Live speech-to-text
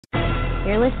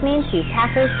You're listening to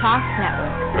Packers Talk Network.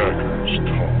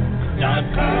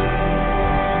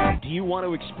 Do you want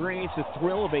to experience the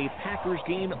thrill of a Packers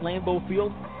game at Lambeau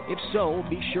Field? If so,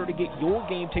 be sure to get your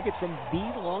game ticket from the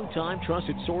longtime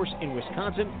trusted source in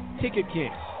Wisconsin, Ticket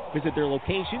King. Visit their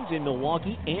locations in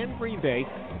Milwaukee and Green Bay,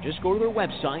 or just go to their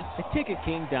website at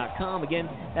ticketking.com. Again,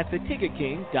 that's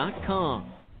theticketking.com.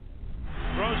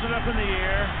 Throws it up in the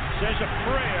air, says a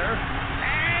prayer,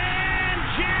 and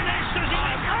Janis says, oh,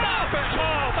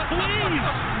 please!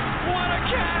 What a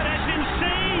cat! That's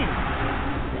insane!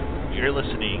 You're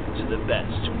listening to the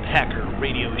best Packer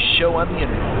radio show on the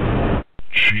internet.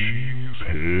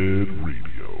 Cheesehead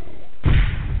Radio.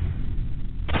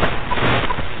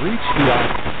 Reach the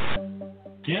out.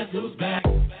 Get those back.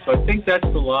 So I think that's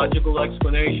the logical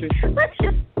explanation. Let's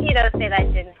just, say that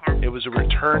didn't happen. It was a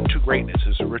return to greatness. It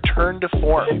was a return to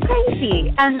form. It's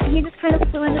crazy, and he just kind of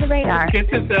flew under the radar. Get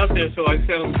this out there so I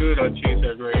sound good on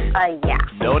Cheesehead Radio. Yeah.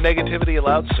 No negativity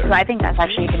allowed, sir. So I think that's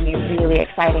actually going to be really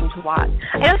exciting to watch.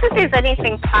 I don't think there's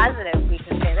anything positive we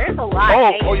can say. There's a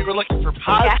lot. Oh, you were looking for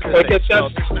positive. Yeah.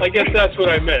 I guess that's what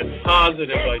I meant.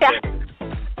 Positive, I think.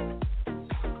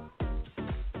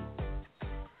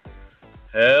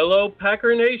 Hello,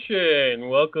 Packer Nation.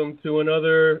 Welcome to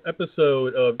another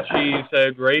episode of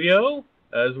Cheesehead Radio.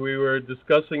 As we were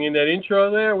discussing in that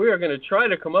intro there, we are going to try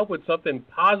to come up with something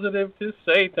positive to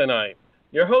say tonight.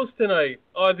 Your hosts tonight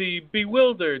are the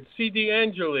bewildered C.D.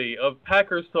 Angeli of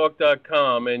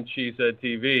PackersTalk.com and Cheesehead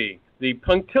TV, the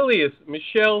punctilious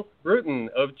Michelle Bruton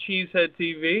of Cheesehead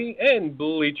TV and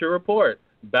Bleacher Report.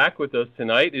 Back with us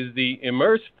tonight is the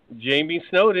immersed Jamie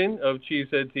Snowden of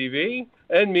Cheesehead TV,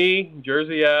 and me,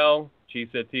 Jersey Al,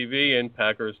 Cheesehead TV, and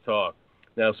Packers Talk.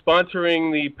 Now,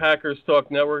 sponsoring the Packers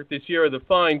Talk Network this year are the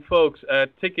fine folks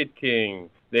at Ticket King.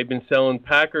 They've been selling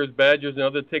Packers, Badgers, and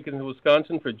other tickets in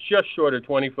Wisconsin for just short of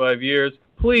 25 years.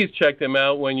 Please check them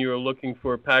out when you are looking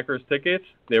for Packers tickets.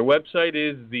 Their website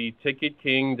is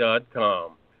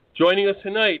theticketking.com. Joining us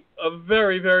tonight, a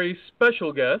very, very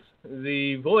special guest,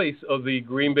 the voice of the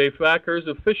Green Bay Packers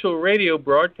official radio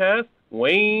broadcast,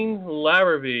 Wayne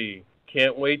Larrivee.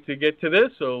 Can't wait to get to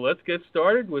this, so let's get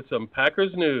started with some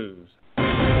Packers news.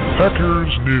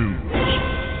 Packers news.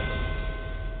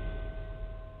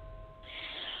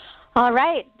 All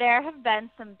right, there have been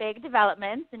some big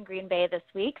developments in Green Bay this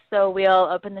week, so we'll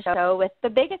open the show with the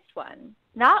biggest one.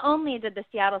 Not only did the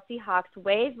Seattle Seahawks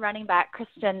waive running back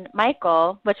Christine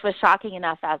Michael, which was shocking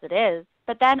enough as it is,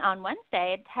 but then on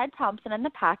Wednesday, Ted Thompson and the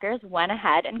Packers went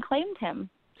ahead and claimed him.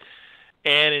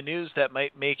 And in news that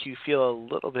might make you feel a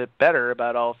little bit better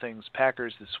about all things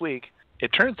Packers this week, it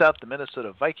turns out the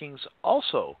Minnesota Vikings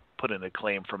also put in a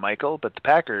claim for Michael, but the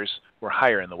Packers were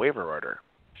higher in the waiver order.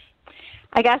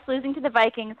 I guess losing to the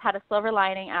Vikings had a silver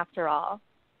lining after all.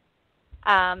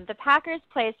 The Packers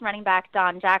placed running back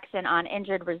Don Jackson on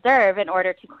injured reserve in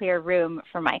order to clear room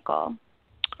for Michael.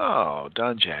 Oh,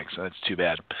 Don Jackson, that's too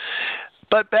bad.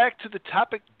 But back to the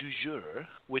topic du jour,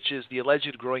 which is the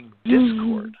alleged growing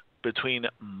discord between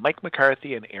Mike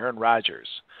McCarthy and Aaron Rodgers.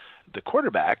 The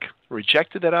quarterback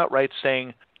rejected that outright,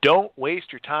 saying, "Don't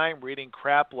waste your time reading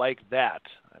crap like that."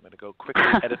 I'm going to go quickly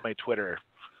edit my Twitter.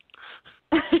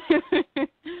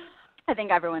 I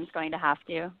think everyone's going to have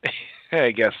to.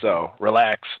 I guess so.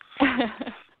 Relax.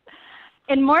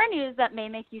 In more news that may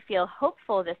make you feel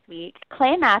hopeful this week,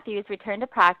 Clay Matthews returned to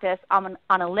practice on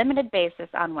a limited basis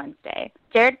on Wednesday.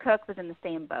 Jared Cook was in the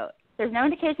same boat. There's no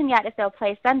indication yet if they'll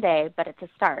play Sunday, but it's a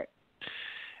start.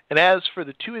 And as for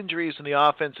the two injuries in the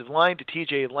offensive line to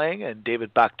T.J. Lang and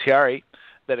David Bakhtiari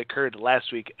that occurred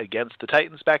last week against the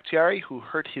Titans, Bakhtiari, who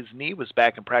hurt his knee, was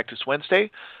back in practice Wednesday,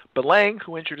 but Lang,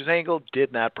 who injured his ankle,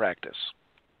 did not practice.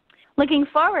 Looking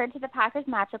forward to the Packers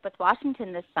matchup with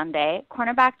Washington this Sunday,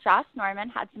 cornerback Josh Norman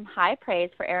had some high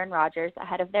praise for Aaron Rodgers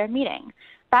ahead of their meeting.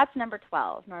 That's number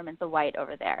 12. Norman's a white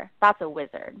over there. That's a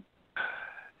wizard.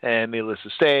 And needless to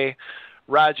say,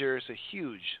 Rodgers, a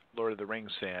huge Lord of the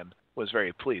Rings fan, was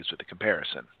very pleased with the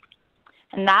comparison.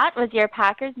 And that was your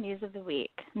Packers News of the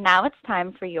Week. Now it's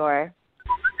time for your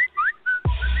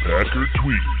Packer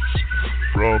Tweets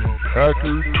from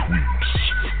Packer Tweets.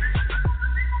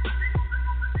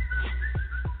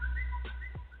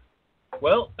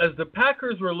 Well, as the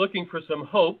Packers were looking for some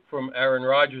hope from Aaron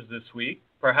Rodgers this week,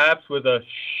 perhaps with a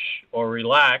shh or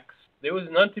relax, there was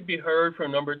none to be heard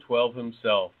from number 12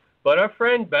 himself. But our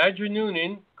friend Badger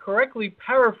Noonan correctly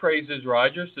paraphrases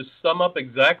Rodgers to sum up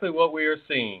exactly what we are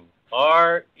seeing.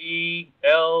 RELAPSE,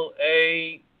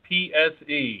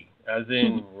 as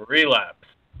in relapse.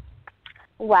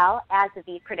 Well, as would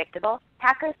be predictable,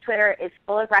 Packers Twitter is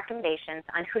full of recommendations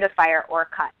on who to fire or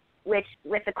cut, which,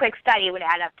 with a quick study, would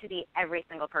add up to be every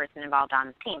single person involved on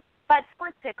the team. But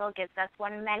Sportsicle gives us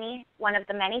one of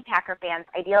the many Packer fans'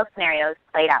 ideal scenarios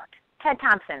played out. Ted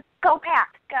Thompson, go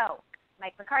Pack, go.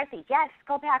 Mike McCarthy, yes,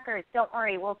 go Packers, don't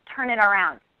worry, we'll turn it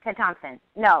around. Ted Thompson,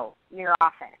 no, your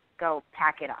offense, go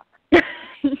pack it up.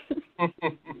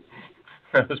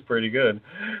 That was pretty good.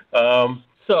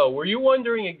 So, were you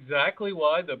wondering exactly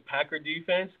why the Packer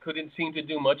defense couldn't seem to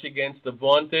do much against the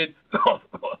vaunted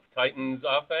Titans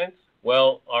offense?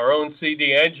 Well, our own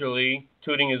C.D. Angeli,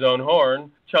 tooting his own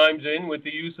horn, chimes in with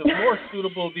the use of more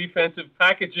suitable defensive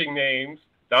packaging names.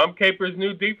 Dom Capers'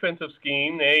 new defensive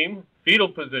scheme name, fetal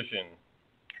position.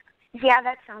 Yeah,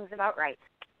 that sounds about right.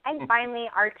 And finally,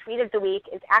 our tweet of the week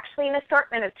is actually an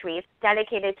assortment of tweets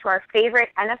dedicated to our favorite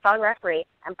NFL referee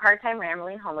and part-time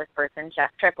rambling homeless person, Jeff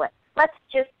Triplett. Let's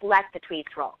just let the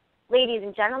tweets roll. Ladies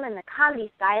and gentlemen, the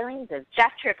comedy stylings of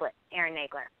Jeff Triplett, Aaron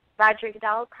Nagler. Roger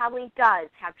Goodell probably does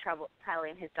have trouble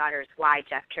telling his daughters why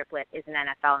Jeff Triplett is an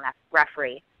NFL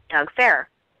referee. Doug Fair.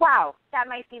 Wow, that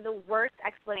might be the worst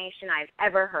explanation I've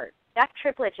ever heard. Jeff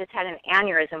Triplett just had an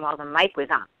aneurysm while the mic was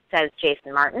on, says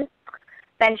Jason Martin.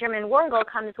 Benjamin Worgel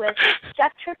comes with,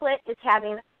 Jeff Triplett is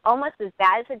having almost as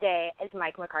bad as a day as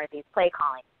Mike McCarthy's play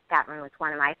calling. That one was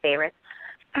one of my favorites.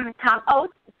 Tom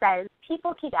Oates says,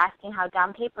 people keep asking how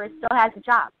Dom Capers still has a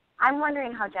job. I'm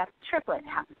wondering how Jeff Triplett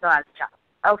still has a job.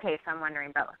 Okay, so I'm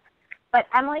wondering both. But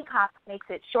Emily Kopp makes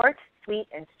it short, sweet,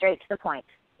 and straight to the point.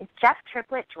 Is Jeff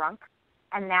Triplett drunk?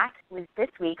 And that was this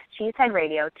week's Cheesehead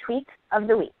Radio Tweet of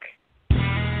the Week.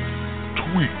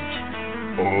 Tweet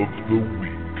of the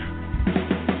Week.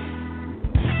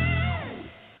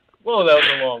 Whoa, that was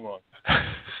a long one.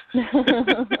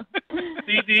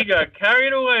 CD got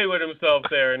carried away with himself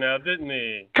there now, didn't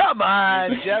he? Come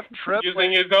on, Jeff Triplett.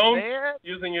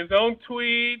 Using his own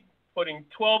tweet, putting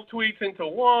 12 tweets into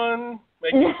one,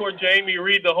 making poor Jamie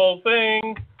read the whole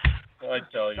thing. I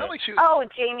tell you. Oh,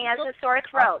 Jamie has a sore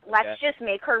throat. Let's just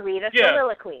make her read a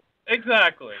soliloquy.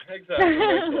 Exactly.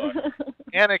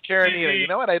 Anna Karenina, you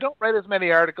know what? I don't write as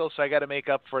many articles, so I got to make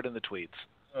up for it in the tweets.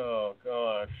 Oh,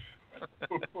 gosh.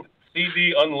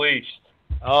 CD Unleashed.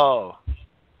 Oh,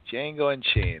 Django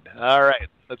Unchained. All right,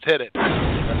 let's hit it.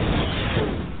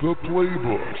 The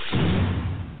Playbook.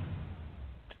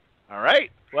 All right.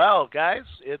 Well, guys,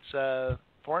 it's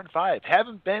 4 and 5.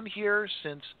 Haven't been here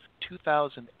since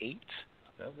 2008.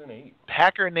 2008.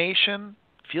 Packer Nation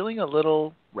feeling a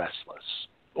little restless,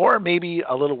 or maybe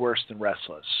a little worse than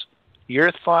restless.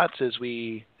 Your thoughts as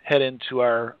we head into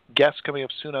our guest coming up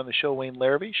soon on the show, Wayne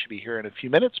Larrivee, should be here in a few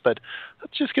minutes, but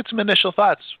let's just get some initial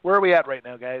thoughts. Where are we at right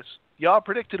now, guys? Y'all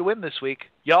predicted a win this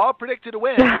week. Y'all predicted a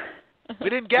win.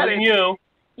 We didn't get it.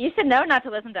 You should know not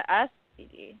to listen to us,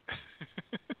 CD.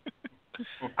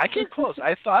 I came close.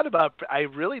 I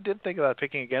really did think about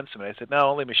picking against him, and I said, no,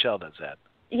 only Michelle does that.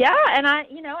 Yeah, and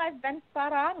I've been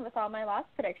spot on with all my loss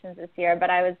predictions this year,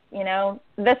 but I was,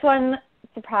 this one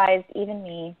surprised even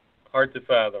me. Hard to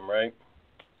fathom, right?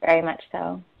 Very much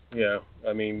so. Yeah,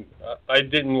 I mean, I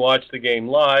didn't watch the game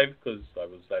live because I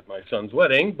was at my son's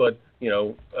wedding, but,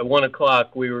 at 1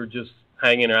 o'clock we were just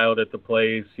hanging out at the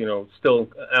place, still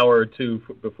an hour or two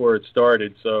before it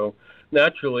started, so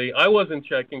naturally, I wasn't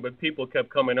checking, but people kept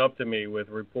coming up to me with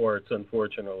reports,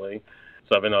 unfortunately.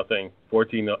 7-0,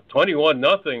 14-0,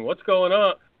 21-0, what's going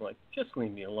on? I'm like, just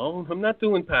leave me alone. I'm not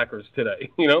doing Packers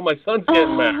today. My son's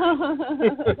getting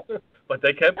mad. But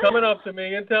they kept coming up to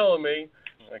me and telling me.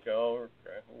 I go,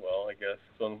 okay, well, I guess.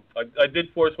 So I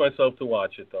did force myself to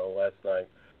watch it, though, last night.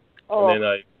 Oh, and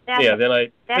then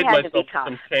I hit myself with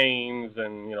some chains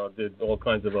and, did all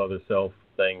kinds of other self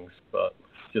things. But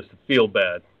just to feel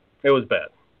bad. It was bad.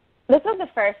 This was the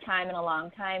first time in a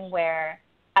long time where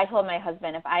I told my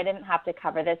husband if I didn't have to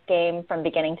cover this game from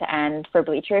beginning to end for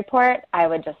Bleacher Report, I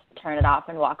would just turn it off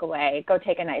and walk away, go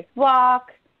take a nice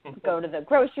walk, go to the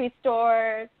grocery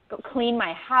store, go clean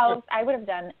my house. I would have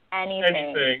done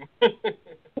anything.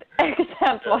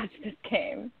 Except watch this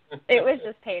game. It was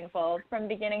just painful from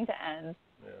beginning to end.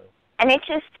 Yeah. And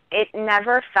it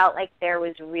never felt like there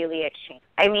was really a change.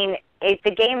 I mean,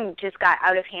 the game just got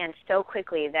out of hand so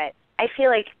quickly that I feel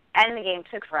like, and the game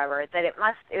took forever, that it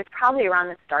was probably around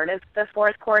the start of the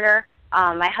fourth quarter.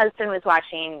 My husband was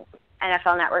watching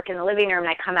NFL Network in the living room, and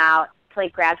I come out to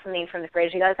grab something from the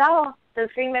fridge. He goes, oh, is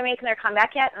Green Bay making their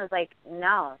comeback yet? And I was like,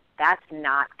 no, that's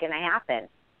not going to happen.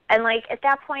 And at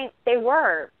that point, they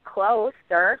were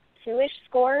closer, 2-ish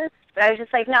scores, but I was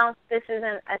just like, no, this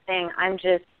isn't a thing. I'm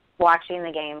just watching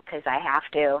the game because I have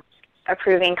to,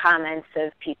 approving comments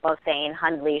of people saying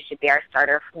Hundley should be our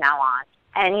starter from now on,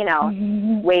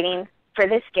 and, waiting for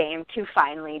this game to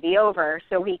finally be over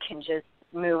so we can just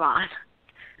move on.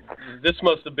 This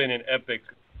must have been an epic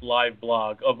live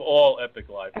blog of all epic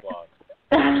live blogs.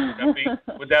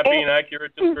 Would that be an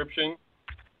accurate description?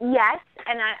 Yes,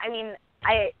 and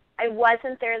I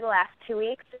wasn't there the last 2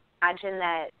 weeks. Imagine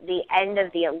that the end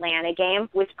of the Atlanta game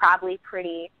was probably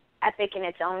pretty epic in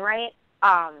its own right.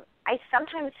 I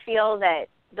sometimes feel that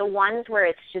the ones where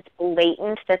it's just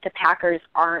blatant that the Packers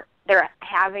they're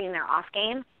having their off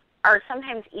game are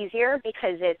sometimes easier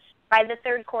because it's by the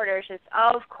third quarter, it's just,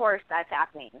 oh, of course that's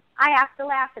happening. I have to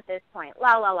laugh at this point.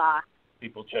 La, la, la.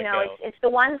 People check out. It's the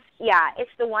ones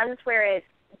where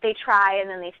they try and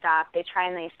then they stop, they try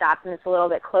and they stop, and it's a little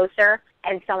bit closer,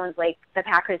 and someone's like, the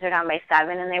Packers are down by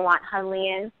 7 and they want Hundley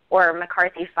in, or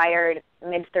McCarthy fired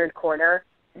mid-third quarter.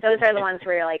 Those are the ones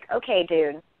where you're like, okay,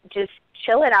 dude, just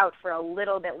chill it out for a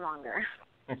little bit longer.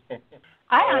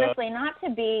 I honestly, not to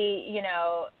be,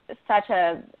 such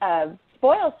a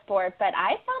spoil sport, but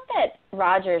I thought that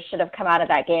Rodgers should have come out of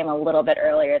that game a little bit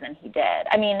earlier than he did.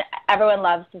 I mean, everyone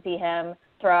loves to see him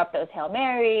throw up those Hail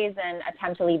Marys and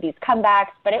attempt to lead these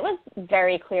comebacks, but it was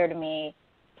very clear to me,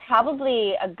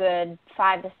 probably a good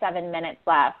 5 to 7 minutes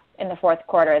left in the fourth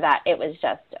quarter, that it was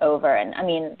just over. And, I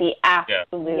mean, the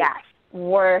absolute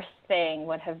worst thing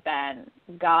would have been,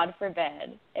 God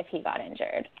forbid, if he got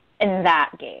injured in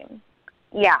that game.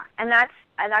 Yeah, and that's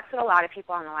what a lot of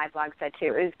people on the live blog said,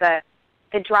 too, is the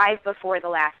drive before the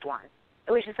last one.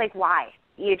 It was just like, why?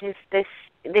 This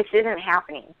isn't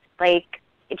happening. Like,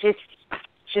 it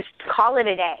just call it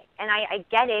a day. And I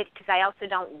get it, because I also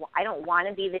don't want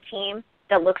to be the team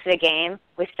that looks at a game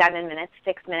with 7 minutes,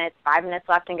 6 minutes, 5 minutes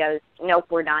left and goes, nope,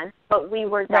 we're done. But we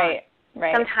were done.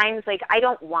 Right. Sometimes, I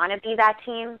don't want to be that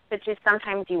team, but just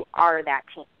sometimes you are that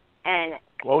team. And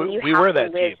we were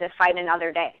that team. To fight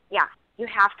another day. Yeah, you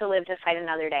have to live to fight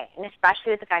another day. And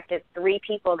especially with the fact that 3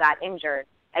 people got injured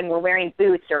and were wearing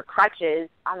boots or crutches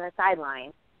on the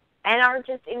sideline and are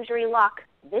just injury luck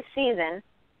this season.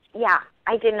 Yeah,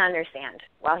 I didn't understand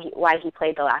why he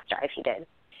played the last drive he did.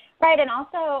 Right, and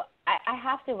also I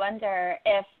have to wonder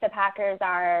if the Packers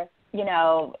are,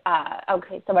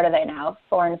 okay, so what are they now?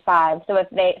 4-5. So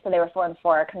they were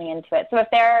 4-4 coming into it. So if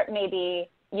they're maybe,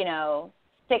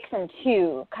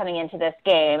 6-2 coming into this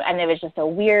game, and it was just a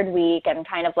weird week and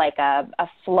kind of like a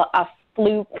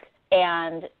fluke,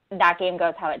 and that game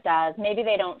goes how it does, maybe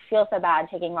they don't feel so bad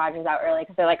taking Rodgers out early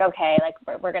because they're like, okay,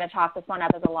 we're going to chalk this one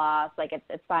up as a loss,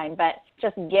 it's fine. But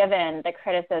just given the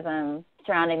criticism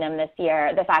surrounding them this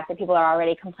year, the fact that people are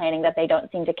already complaining that they don't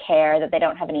seem to care, that they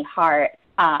don't have any heart,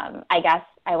 I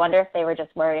wonder if they were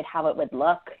just worried how it would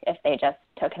look if they just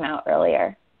took him out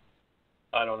earlier.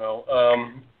 I don't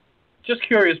know. Just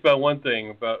curious about one thing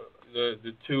about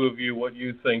the two of you, what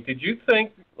you think. Did you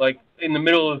think, in the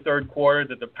middle of the third quarter,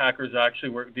 that the Packers actually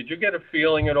were? Did you get a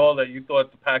feeling at all that you thought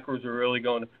the Packers were really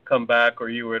going to come back, or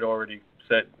you had already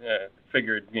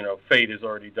figured, fate is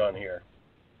already done here?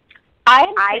 I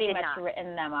had pretty much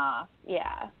written them off.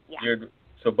 Yeah.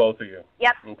 So both of you.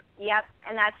 Yep. Okay. Yep.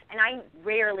 And I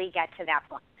rarely get to that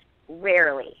point.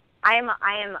 Rarely. I am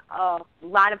a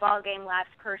lot of ball game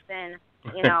left person.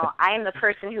 I am the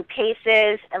person who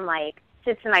paces and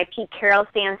sits in my Pete Carroll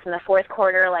stance in the fourth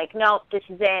quarter, nope, this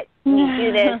is it. We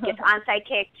do this, gets onside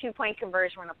kick, 2-point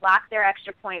conversion, we're going to block their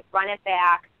extra point, run it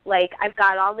back. I've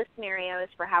got all the scenarios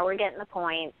for how we're getting the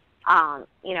points,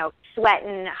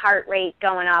 sweating, heart rate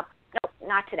going up. Nope,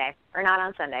 not today, or not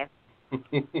on Sunday.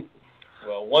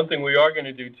 Well, one thing we are going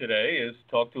to do today is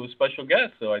talk to a special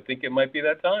guest, so I think it might be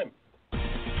that time.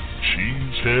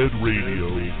 Cheesehead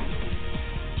Radio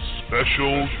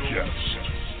Special Guest.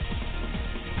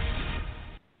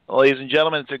 Ladies and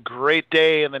gentlemen, it's a great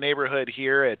day in the neighborhood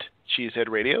here at Cheesehead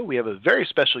Radio. We have a very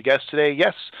special guest today.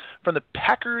 Yes, from the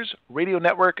Packers Radio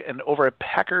Network and over at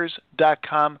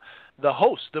Packers.com, the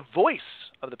host, the voice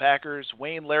of the Packers,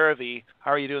 Wayne Larrivee.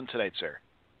 How are you doing tonight, sir?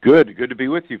 Good. Good to be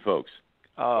with you folks.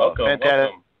 Oh,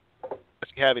 fantastic.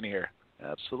 Having you here.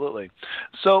 Absolutely.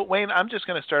 So, Wayne, I'm just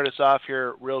going to start us off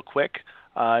here real quick.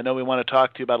 I know we want to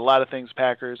talk to you about a lot of things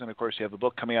Packers, and of course you have a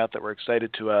book coming out that we're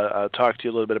excited to talk to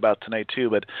you a little bit about tonight too.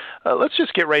 But let's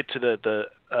just get right to the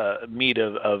meat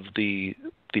of the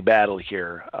battle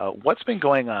here. What's been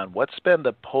going on? What's been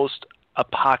the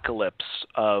post-apocalypse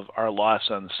of our loss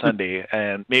on Sunday,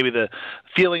 and maybe the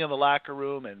feeling in the locker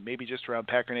room, and maybe just around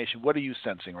Packer Nation? What are you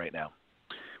sensing right now?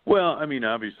 Well, I mean,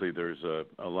 obviously there's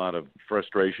a lot of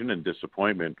frustration and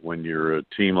disappointment when you're a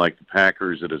team like the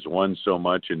Packers that has won so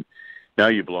much, and now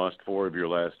you've lost 4 of your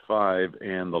last 5,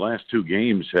 and the last 2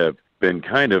 games have been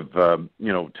kind of,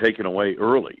 taken away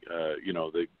early.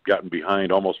 They've gotten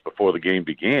behind almost before the game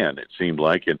began, it seemed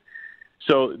like. And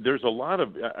So there's a lot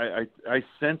of I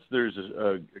sense there's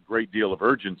a great deal of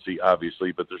urgency,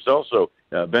 obviously, but there's also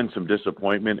been some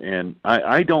disappointment, and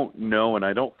I don't know, and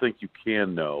I don't think you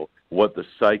can know what the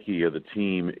psyche of the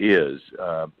team is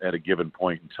at a given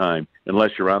point in time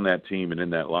unless you're on that team and in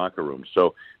that locker room.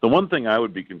 So the one thing I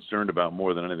would be concerned about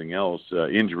more than anything else,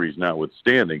 injuries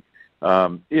notwithstanding,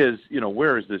 is,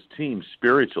 where is this team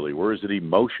spiritually? Where is it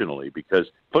emotionally? Because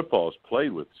football is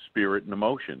played with spirit and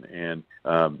emotion. And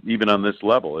even on this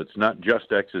level, it's not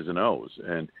just X's and O's.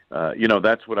 And,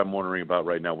 that's what I'm wondering about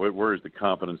right now. Where is the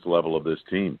confidence level of this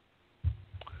team?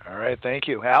 All right. Thank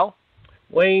you. Hal?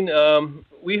 Wayne,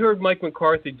 we heard Mike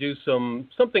McCarthy do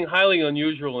something highly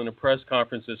unusual in a press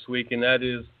conference this week, and that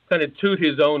is kind of toot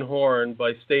his own horn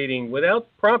by stating, without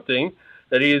prompting,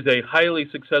 that he is a highly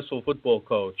successful football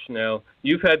coach. Now,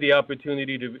 you've had the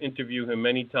opportunity to interview him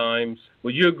many times.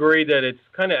 Would you agree that it's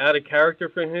kind of out of character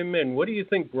for him, and what do you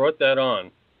think brought that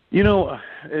on?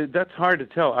 That's hard to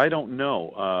tell. I don't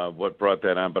know what brought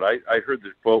that on, but I heard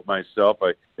the quote myself.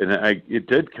 It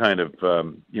did kind of,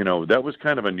 that was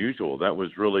kind of unusual. That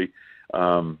was really,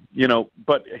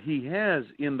 but he has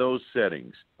in those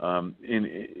settings,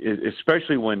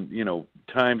 especially when,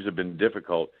 times have been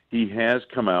difficult, he has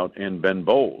come out and been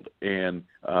bold. And,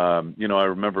 I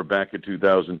remember back in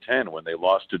 2010 when they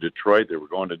lost to Detroit, they were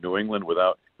going to New England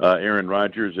without Aaron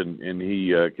Rodgers, and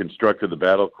he constructed the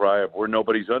battle cry of we're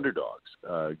nobody's underdogs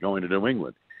going to New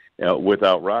England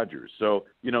without Rodgers. So,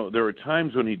 there are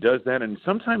times when he does that, and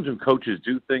sometimes when coaches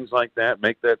do things like that,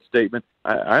 make that statement,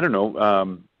 I don't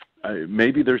know,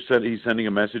 maybe he's sending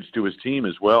a message to his team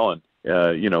as well, and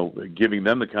giving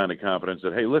them the kind of confidence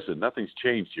that, hey, listen, nothing's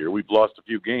changed here. We've lost a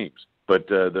few games,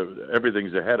 but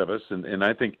everything's ahead of us, and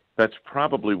I think that's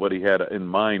probably what he had in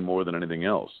mind more than anything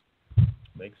else.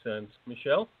 Makes sense.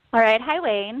 Michelle? All right. Hi,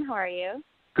 Wayne. How are you?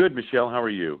 Good, Michelle. How are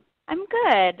you? I'm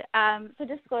good. So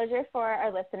disclosure for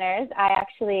our listeners, I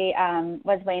actually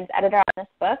was Wayne's editor on this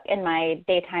book in my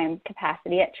daytime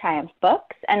capacity at Triumph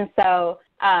Books. And so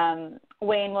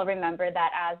Wayne will remember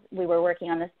that as we were working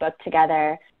on this book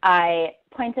together, I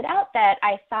pointed out that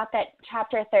I thought that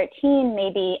Chapter 13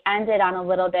 maybe ended on a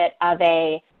little bit of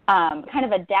a kind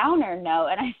of a downer note.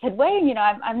 And I said, Wayne,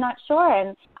 I'm not sure.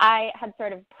 And I had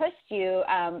sort of pushed you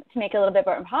to make it a little bit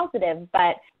more positive.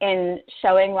 But in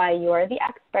showing why you're the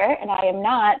expert and I am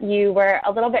not, you were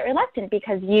a little bit reluctant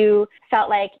because you felt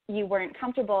like you weren't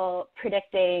comfortable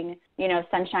predicting,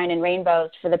 sunshine and rainbows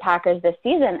for the Packers this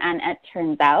season. And it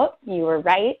turns out you were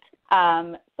right.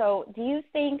 So do you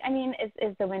think,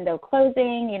 is the window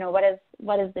closing?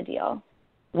 What is the deal?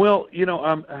 Well,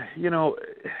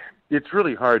 it's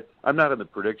really hard. I'm not in the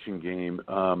prediction game,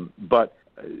 but,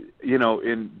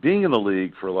 in being in the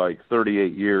league for like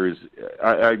 38 years,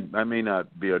 I may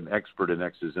not be an expert in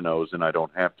X's and O's, and I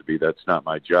don't have to be. That's not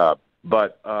my job.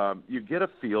 But you get a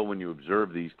feel when you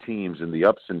observe these teams and the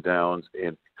ups and downs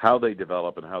and how they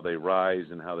develop and how they rise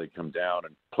and how they come down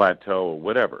and plateau or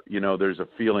whatever. There's a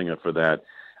feeling for that.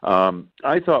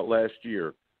 I thought last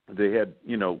year they had,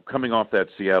 coming off that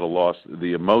Seattle loss,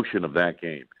 the emotion of that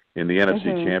game in the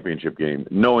NFC Championship game,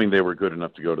 knowing they were good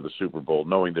enough to go to the Super Bowl,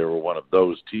 knowing they were one of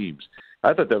those teams.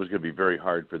 I thought that was going to be very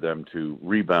hard for them to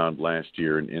rebound last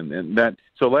year. And that,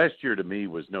 so last year to me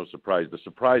was no surprise. The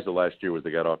surprise of last year was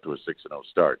they got off to a 6-0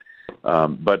 start.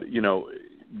 But,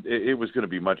 it was going to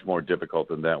be much more difficult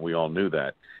than that. We all knew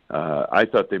that. I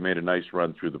thought they made a nice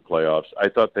run through the playoffs. I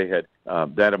thought they had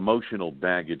that emotional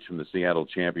baggage from the Seattle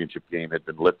championship game had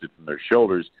been lifted from their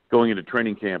shoulders going into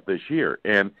training camp this year.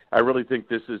 And I really think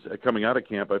this is, coming out of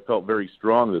camp, I felt very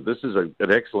strong that this is an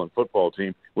excellent football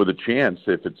team with a chance,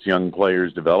 if its young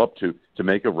players develop, to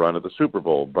make a run at the Super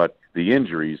Bowl. But the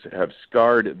injuries have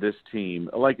scarred this team,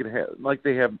 like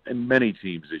they have in many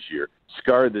teams this year,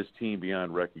 scarred this team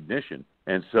beyond recognition.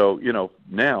 And so,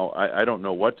 now I don't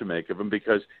know what to make of them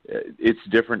because it's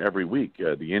different every week.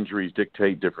 The injuries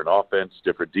dictate different offense,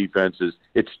 different defenses.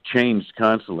 It's changed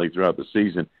constantly throughout the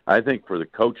season. I think for the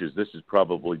coaches, this has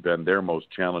probably been their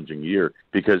most challenging year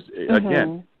because,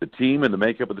 again, the team and the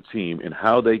makeup of the team and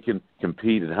how they can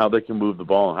compete and how they can move the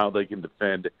ball and how they can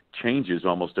defend changes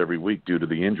almost every week due to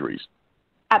the injuries.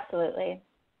 Absolutely.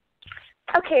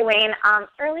 Okay, Wayne.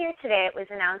 Earlier today, it was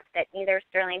announced that neither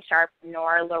Sterling Sharp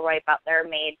nor Leroy Butler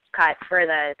made cut for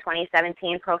the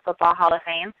 2017 Pro Football Hall of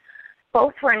Fame.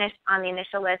 Both were on the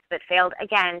initial list, but failed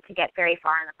again to get very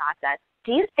far in the process.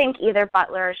 Do you think either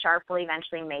Butler or Sharp will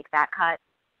eventually make that cut?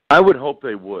 I would hope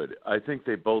they would. I think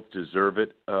they both deserve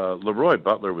it. Leroy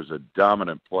Butler was a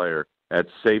dominant player at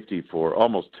safety for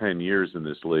almost 10 years in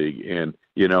this league. And,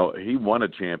 he won a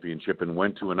championship and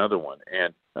went to another one.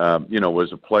 And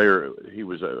was a player. He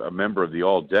was a member of the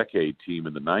all-decade team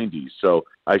in the 90s. So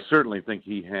I certainly think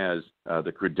he has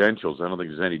the credentials. I don't think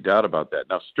there's any doubt about that.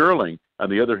 Now, Sterling, on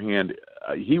the other hand,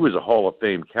 he was a Hall of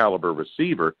Fame caliber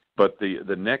receiver, but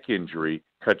the neck injury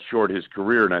cut short his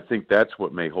career, and I think that's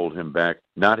what may hold him back.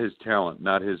 Not his talent,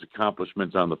 not his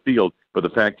accomplishments on the field, but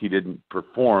the fact he didn't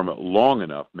perform long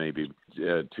enough maybe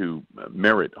to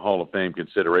merit Hall of Fame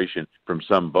consideration from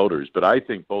some voters. But I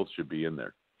think both should be in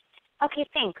there. Okay,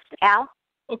 thanks. Al?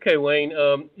 Okay, Wayne,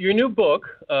 your new book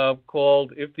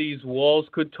called If These Walls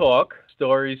Could Talk,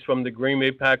 Stories from the Green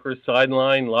Bay Packers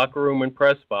Sideline, Locker Room, and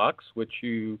Press Box, which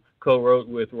you co-wrote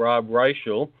with Rob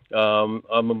Reichel.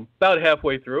 I'm about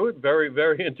halfway through it. Very,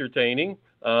 very entertaining.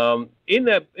 In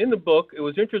the book, it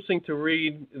was interesting to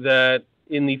read that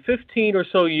in the 15 or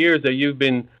so years that you've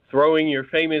been throwing your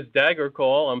famous dagger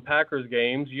call on Packers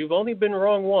games, you've only been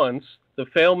wrong once. The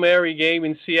Hail Mary game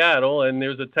in Seattle, and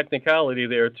there's a technicality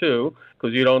there too,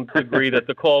 because you don't agree that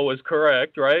the call was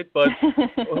correct, right? But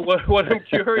what I'm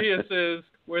curious is,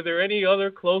 were there any other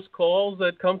close calls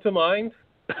that come to mind?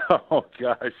 Oh,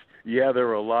 gosh. Yeah, there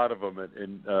were a lot of them,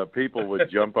 and people would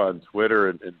jump on Twitter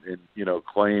and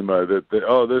claim that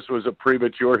this was a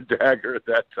premature dagger,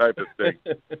 that type of thing.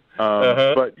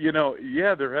 But,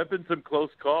 there have been some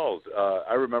close calls.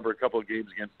 I remember a couple of games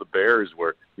against the Bears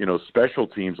where, special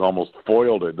teams almost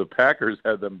foiled it. The Packers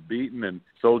had them beaten in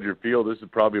Soldier Field. This is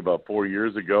probably about 4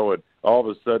 years ago, and all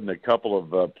of a sudden a couple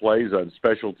of plays on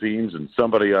special teams and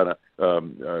somebody on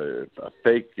a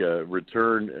fake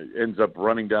return ends up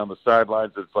running down the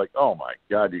sidelines. It's like, oh, my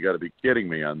God, you got to be kidding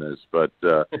me on this. But,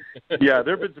 yeah,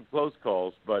 there have been some close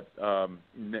calls, but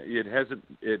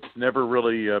it's never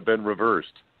really been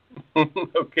reversed.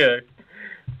 Okay.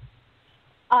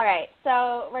 All right,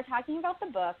 so we're talking about the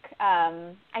book.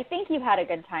 I think you've had a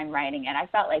good time writing it. I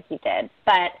felt like you did.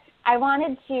 But I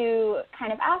wanted to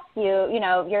kind of ask you,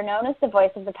 you're known as the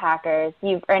voice of the Packers.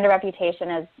 You've earned a reputation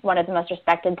as one of the most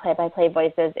respected play-by-play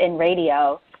voices in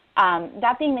radio.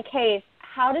 That being the case,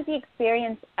 how does the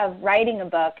experience of writing a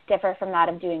book differ from that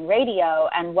of doing radio,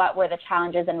 and what were the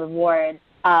challenges and rewards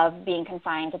of being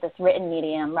confined to this written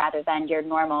medium rather than your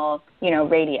normal,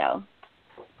 radio?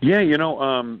 Yeah,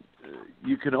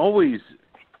 you can always,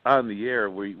 on the air,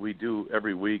 we do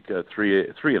every week a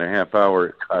 3.5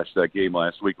 hour, gosh, that game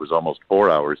last week was almost 4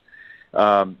 hours,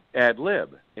 ad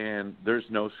lib. And there's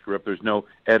no script, there's no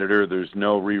editor, there's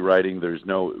no rewriting, there's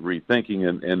no rethinking,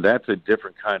 and that's a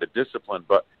different kind of discipline.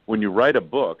 But when you write a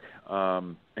book,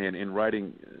 and in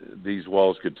writing These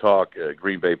Walls Could Talk,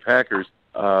 Green Bay Packers,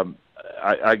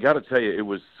 I got to tell you, it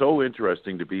was so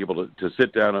interesting to be able to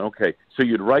sit down and, okay, so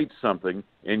you'd write something,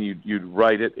 and you'd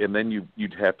write it, and then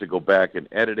you'd have to go back and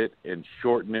edit it and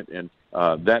shorten it and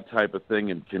that type of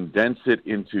thing and condense it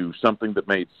into something that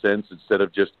made sense instead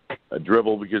of just a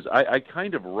dribble, because I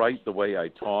kind of write the way I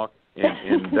talk,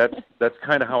 and that's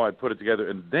kind of how I put it together.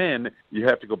 And then you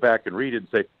have to go back and read it and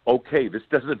say, okay, this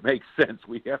doesn't make sense.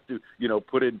 We have to,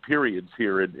 put in periods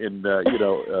here and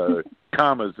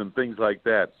commas and things like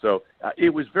that. So it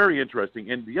was very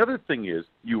interesting. And the other thing is,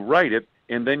 you write it,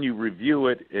 and then you review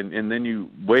it, and then you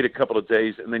wait a couple of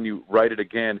days, and then you write it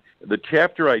again. The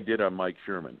chapter I did on Mike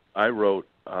Sherman, I wrote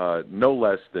no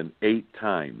less than 8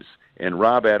 times. And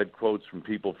Rob added quotes from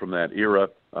people from that era,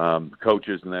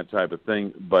 coaches and that type of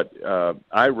thing. But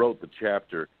I wrote the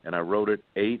chapter, and I wrote it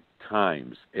 8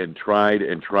 times and tried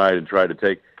to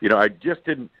take, I just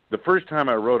didn't. The first time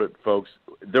I wrote it, folks,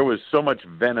 there was so much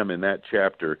venom in that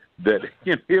chapter that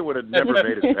it would have never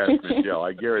made it past Michelle.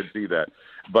 I guarantee that.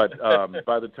 But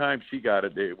by the time she got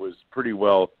it, it was pretty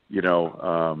well,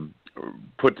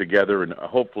 put together and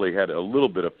hopefully had a little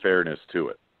bit of fairness to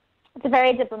it. It's a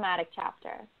very diplomatic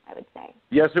chapter, I would say.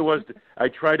 Yes, it was. I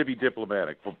try to be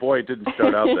diplomatic, but boy, it didn't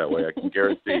start out that way, I can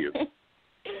guarantee you.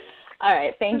 All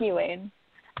right. Thank you, Wayne.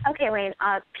 Okay, Wayne,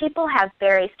 people have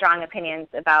very strong opinions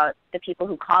about the people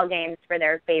who call games for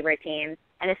their favorite teams,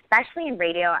 and especially in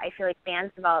radio, I feel like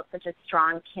fans develop such a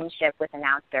strong kinship with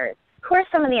announcers. Who are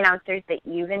some of the announcers that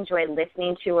you've enjoyed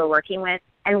listening to or working with,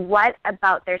 and what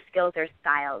about their skills or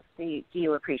styles do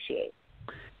you appreciate?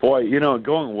 Boy,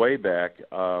 going way back,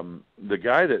 the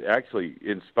guy that actually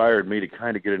inspired me to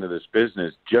kind of get into this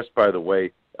business, just by the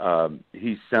way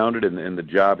he sounded and the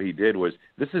job he did, was,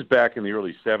 this is back in the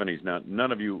early 70s. Now,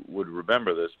 none of you would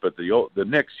remember this, but the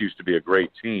Knicks used to be a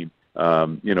great team,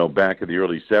 back in the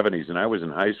early 70s, and I was in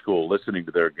high school listening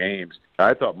to their games.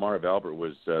 I thought Marv Albert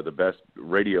was the best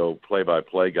radio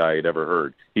play-by-play guy I'd ever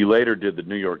heard. He later did the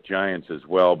New York Giants as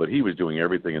well, but he was doing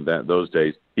everything in those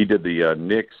days. He did the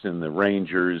Knicks and the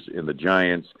Rangers and the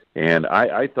Giants, and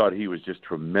I thought he was just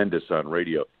tremendous on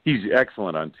radio. He's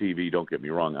excellent on TV, don't get me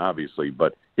wrong, obviously,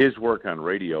 but his work on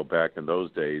radio back in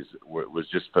those days was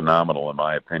just phenomenal, in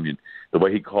my opinion. The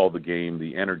way he called the game,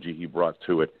 the energy he brought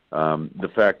to it,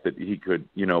 the fact that he could,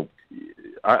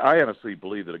 I honestly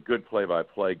believe that a good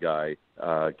play-by-play guy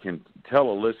can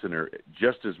tell a listener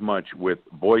just as much with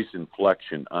voice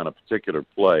inflection on a particular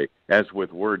play as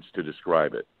with words to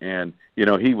describe it. And,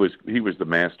 he was the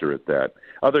master at that.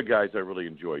 Other guys I really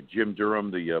enjoyed. Jim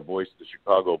Durham, the voice of the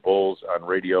Chicago Bulls on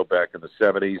radio back in the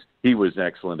 70s, he was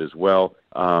excellent as well.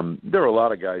 There are a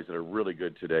lot of guys that are really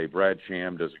good today. Brad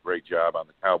Sham does a great job on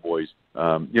the Cowboys.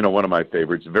 One of my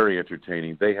favorites, very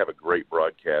entertaining. They have a great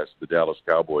broadcast, the Dallas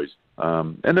Cowboys.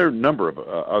 And there are a number of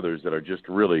others that are just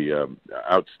really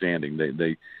outstanding.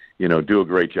 They do a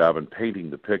great job in painting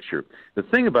the picture. The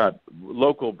thing about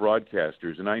local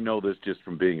broadcasters, and I know this just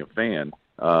from being a fan,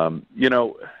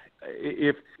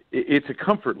 if it's a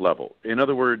comfort level. In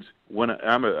other words, when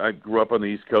I grew up on the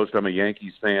East Coast, I'm a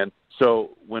Yankees fan.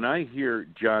 So when I hear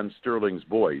John Sterling's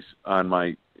voice on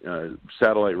my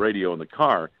satellite radio in the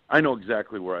car, I know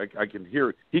exactly where I can hear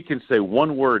it. He can say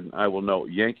one word and I will know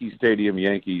Yankee Stadium,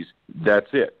 Yankees, that's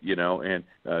it, and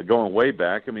going way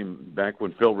back, back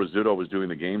when Phil Rizzuto was doing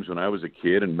the games when I was a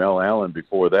kid and Mel Allen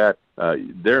before that,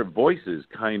 their voices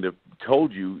kind of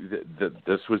told you that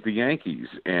this was the Yankees.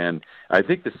 And I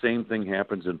think the same thing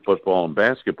happens in football and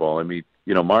basketball.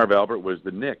 Marv Albert was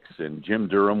the Knicks and Jim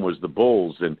Durham was the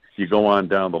Bulls, and you go on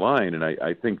down the line, and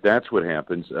I think that's what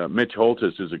happens. Mitch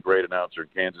Holtis is a great announcer in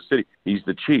Kansas City. He's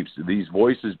the Chiefs. These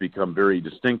voices become very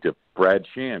distinctive. Brad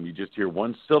Sham, you just hear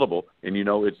one syllable, and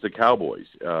it's the Cowboys,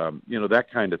 that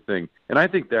kind of thing. And I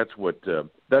think that's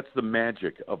that's the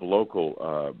magic of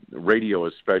local radio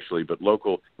especially, but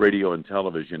local radio and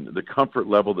television, the comfort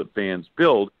level that fans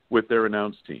build with their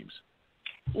announced teams.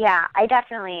 Yeah, I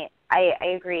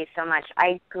agree so much.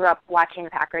 I grew up watching the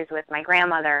Packers with my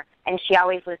grandmother, and she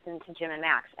always listened to Jim and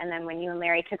Max. And then when you and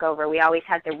Larry took over, we always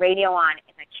had the radio on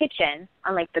in the kitchen,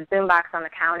 on like the boombox on the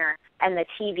counter, and the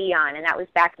TV on. And that was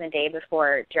back in the day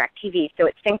before DirecTV, so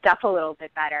it synced up a little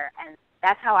bit better. And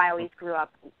that's how I always grew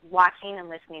up, watching and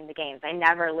listening to games. I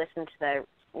never listened to the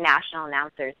national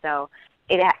announcers, so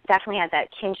it definitely had that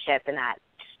kinship and that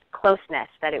closeness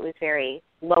that it was very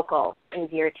local and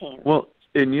to your team. Well,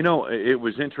 and it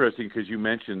was interesting because you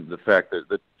mentioned the fact that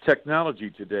the technology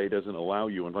today doesn't allow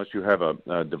you, unless you have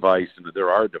a device, and there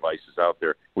are devices out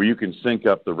there where you can sync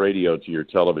up the radio to your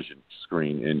television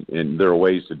screen, and there are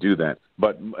ways to do that.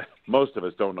 But most of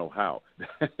us don't know how.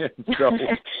 So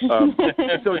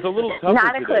it's a little tougher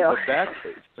Not a today. clue. But back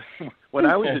when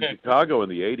I was in Chicago in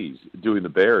the 80s doing the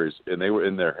Bears, and they were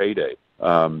in their heyday,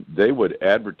 they would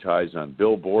advertise on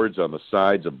billboards on the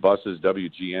sides of buses.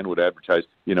 WGN would advertise,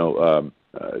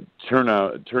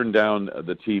 turn down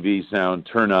the TV sound,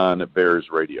 turn on Bears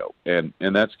radio, and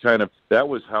that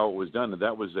was how it was done. And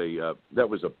that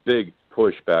was a big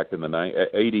push back in the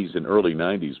 80s and early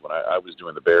 90s when I was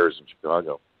doing the Bears in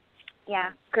Chicago.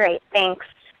 Yeah, great. Thanks.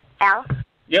 Al?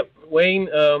 Yep, Wayne,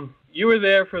 you were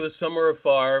there for the summer of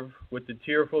Favre with the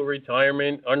tearful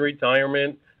retirement,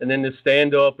 unretirement, and then the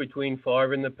standoff between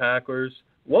Favre and the Packers.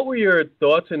 What were your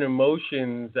thoughts and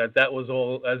emotions as that was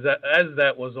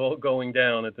all going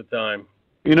down at the time?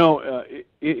 In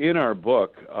our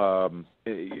book,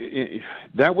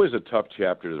 that was a tough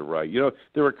chapter to write.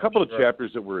 There were a couple of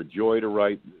chapters that were a joy to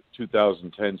write.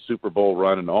 2010 Super Bowl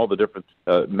run and all the different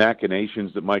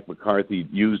machinations that Mike McCarthy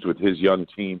used with his young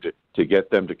team to get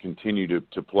them to continue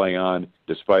to play on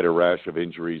despite a rash of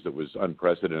injuries that was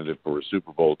unprecedented for a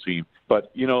Super Bowl team.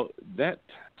 But, that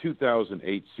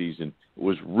 2008 season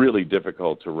was really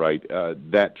difficult to write,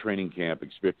 that training camp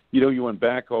experience. You went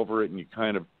back over it and you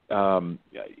kind of,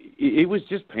 it was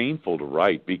just painful to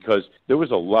write because there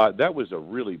was a lot. That was a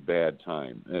really bad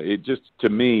time. It just, to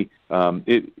me,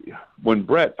 when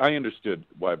Brett, I understood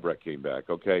why Brett came back.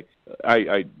 Okay,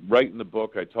 I write in the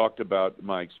book. I talked about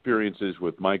my experiences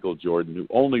with Michael Jordan, who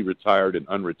only retired and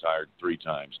unretired 3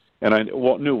 times. And I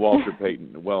knew Walter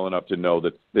Payton well enough to know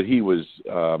that he was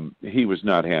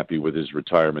not happy with his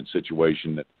retirement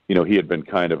situation. That he had been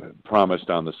kind of promised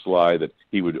on the sly that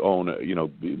he would own,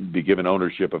 be given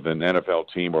ownership of an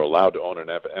NFL team or allowed to own an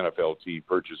NFL team,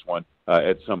 purchase one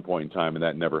at some point in time, and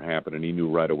that never happened. And he knew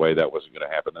right away that wasn't going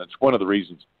to happen. That's one of the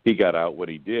reasons he got out when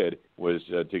he did, was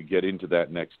to get into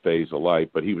that next phase of life.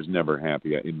 But he was never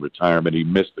happy in retirement. He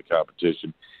missed the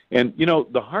competition. And,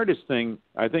 the hardest thing,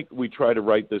 I think we try to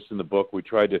write this in the book, we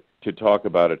tried to talk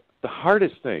about it. The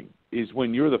hardest thing is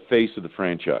when you're the face of the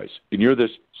franchise and you're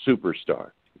this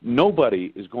superstar.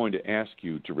 Nobody is going to ask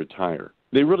you to retire.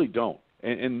 They really don't.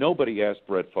 and nobody asked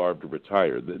Brett Favre to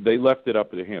retire. They left it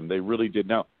up to him. They really did.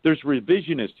 Now, there's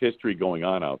revisionist history going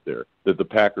on out there that the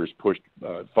Packers pushed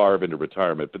Favre into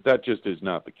retirement, but that just is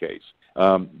not the case.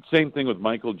 Same thing with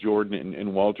Michael Jordan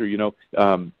and Walter.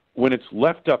 When it's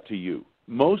left up to you,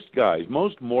 most guys,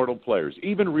 most mortal players,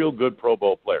 even real good Pro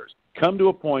Bowl players, come to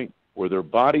a point where their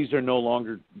bodies are no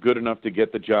longer good enough to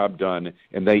get the job done,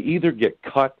 and they either get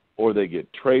cut or they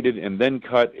get traded and then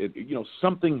cut.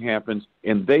 Something happens,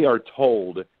 and they are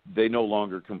told they no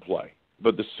longer can play.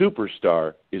 But the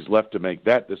superstar is left to make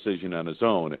that decision on his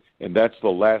own, and that's the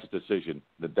last decision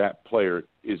that player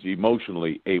is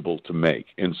emotionally able to make.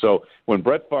 And so when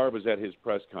Brett Favre was at his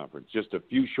press conference just a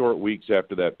few short weeks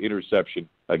after that interception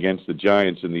against the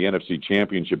Giants in the NFC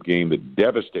Championship game that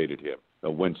devastated him,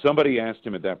 when somebody asked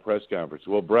him at that press conference,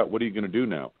 well, Brett, what are you going to do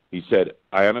now? He said,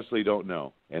 I honestly don't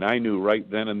know. And I knew right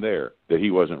then and there that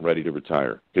he wasn't ready to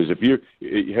retire. Because if you're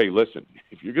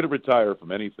going to retire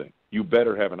from anything, you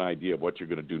better have an idea of what you're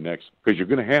going to do next, because you're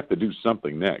going to have to do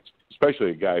something next, especially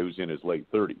a guy who's in his late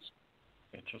 30s.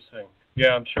 Interesting.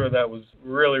 Yeah, I'm sure that was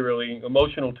really, really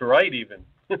emotional to write even.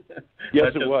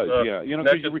 Yes, it was. Yeah,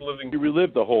 because you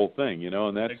relived the whole thing,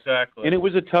 and that's exactly. And it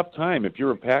was a tough time. If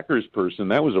you're a Packers person,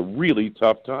 that was a really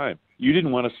tough time. You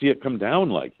didn't want to see it come down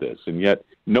like this, and yet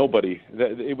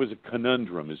it was a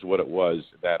conundrum, is what it was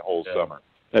that whole summer.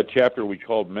 That chapter we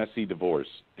called "Messy Divorce,"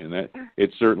 and that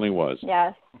it certainly was.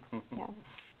 Yes. Yes.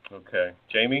 Okay,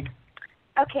 Jamie.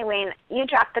 Okay, Wayne, you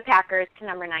dropped the Packers to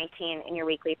number 19 in your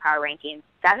weekly power rankings,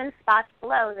 7 spots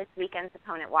below this weekend's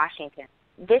opponent, Washington.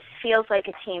 This feels like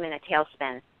a team in a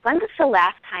tailspin. When was the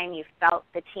last time you felt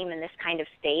the team in this kind of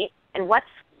state? And what's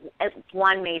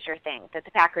one major thing that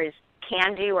the Packers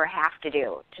can do or have to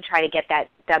do to try to get that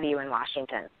W in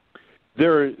Washington?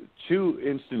 There are 2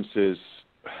 instances,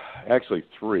 actually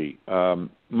 3.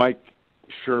 Mike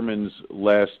Sherman's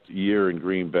last year in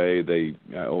Green Bay,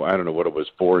 I don't know what it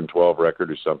was, 4-12 record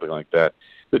or something like that.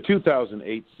 The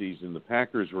 2008 season, the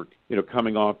Packers were,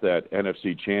 coming off that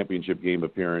NFC Championship game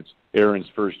appearance. Aaron's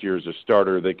first year as a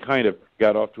starter, they kind of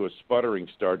got off to a sputtering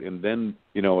start, and then,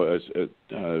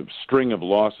 a string of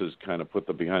losses kind of put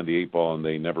them behind the 8 ball, and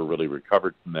they never really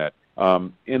recovered from that.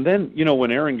 And then,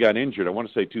 when Aaron got injured, I want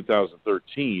to say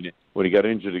 2013, when he got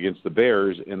injured against the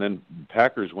Bears, and then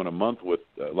Packers went a month with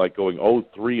going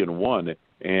 0-3-1,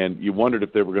 and you wondered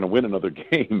if they were going to win another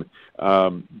game.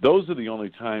 Those are the only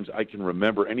times I can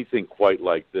remember anything quite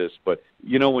like this. But,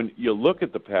 when you look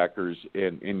at the Packers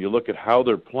and you look at how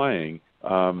they're playing,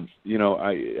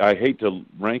 I hate to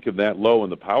rank them that low in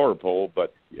the power poll,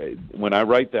 but when I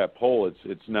write that poll,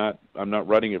 I'm not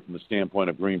writing it from the standpoint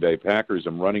of Green Bay Packers.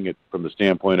 I'm running it from the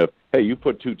standpoint of, hey, you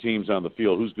put 2 teams on the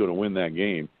field, who's going to win that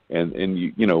game? And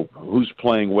who's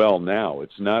playing well now?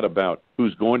 It's not about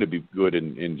who's going to be good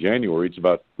in January. It's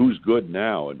about who's good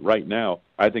now. And right now,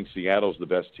 I think Seattle's the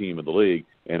best team in the league,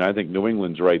 and I think New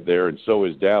England's right there, and so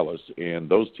is Dallas. And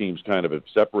those teams kind of have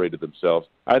separated themselves.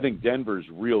 I think Denver's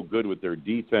real good with their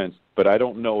defense, but I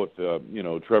don't know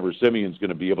if Trevor Simeon's going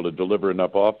to be able to deliver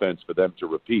enough offense for them to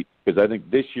repeat. Because I think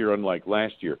this year, unlike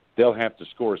last year, they'll have to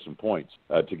score some points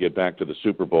to get back to the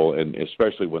Super Bowl, and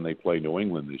especially when they play New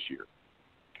England this year.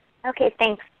 Okay,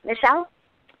 thanks. Michelle?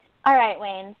 All right,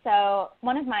 Wayne. So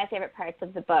one of my favorite parts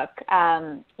of the book,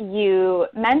 you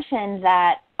mentioned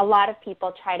that a lot of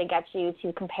people try to get you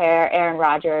to compare Aaron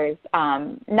Rodgers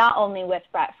not only with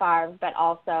Brett Favre, but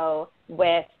also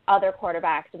with other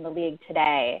quarterbacks in the league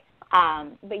today.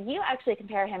 But you actually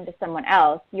compare him to someone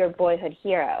else, your boyhood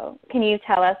hero. Can you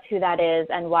tell us who that is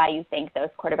and why you think those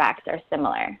quarterbacks are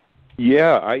similar?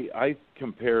 Yeah, I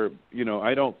compare,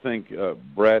 I don't think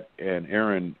Brett and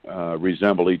Aaron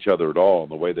resemble each other at all in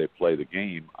the way they play the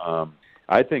game.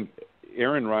 I think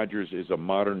Aaron Rodgers is a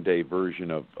modern-day version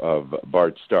of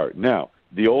Bart Starr. Now,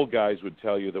 the old guys would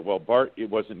tell you that, well, Bart, it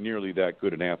wasn't nearly that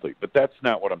good an athlete. But that's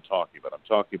not what I'm talking about. I'm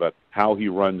talking about how he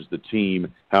runs the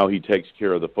team, how he takes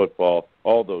care of the football,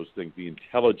 all those things, the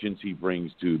intelligence he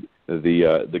brings to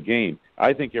the game.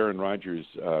 I think Aaron Rodgers,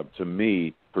 to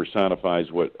me,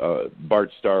 personifies what Bart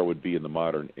Starr would be in the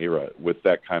modern era with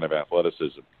that kind of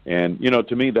athleticism. And,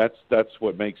 to me, that's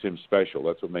what makes him special.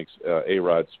 That's what makes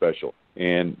A-Rod special.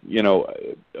 And,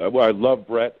 I love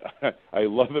Brett. I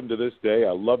love him to this day.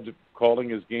 I loved calling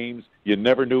his games. You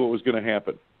never knew what was going to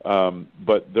happen.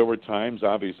 But there were times,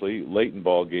 obviously, late in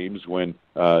ball games when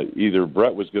either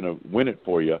Brett was going to win it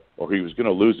for you or he was going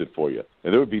to lose it for you.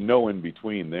 And there would be no in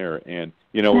between there. And,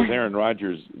 with Aaron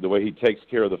Rodgers, the way he takes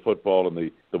care of the football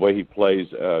and the way he plays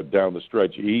down the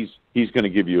stretch, he's going to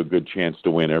give you a good chance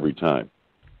to win every time.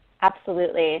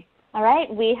 Absolutely. All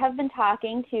right, we have been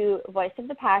talking to voice of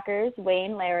the Packers,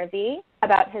 Wayne Larrivee,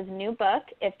 about his new book,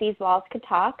 If These Walls Could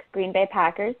Talk, Green Bay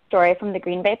Packers, Story from the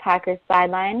Green Bay Packers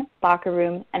Sideline, Locker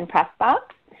Room, and Press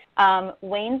Box.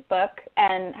 Wayne's book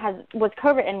was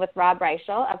co-written with Rob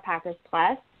Reichel of Packers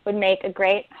Plus, would make a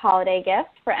great holiday gift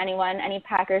for any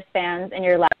Packers fans in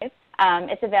your life.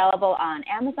 It's available on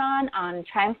Amazon, on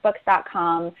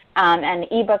TriumphBooks.com, and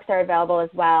ebooks are available as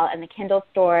well in the Kindle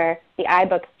store, the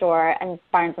iBook store, and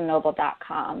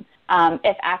BarnesandNoble.com.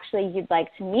 If actually you'd like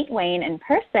to meet Wayne in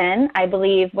person, I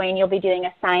believe, Wayne, you'll be doing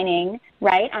a signing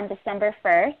right on December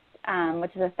 1st,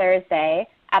 which is a Thursday,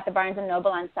 at the Barnes &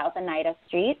 Noble on South Oneida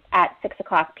Street at 6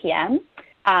 o'clock p.m.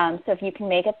 So if you can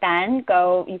make it then,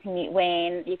 you can meet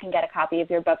Wayne, you can get a copy of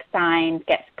your book signed,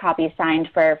 get copies signed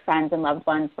for friends and loved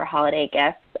ones for holiday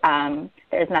gifts.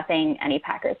 There's nothing any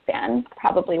Packers fan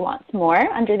probably wants more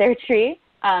under their tree.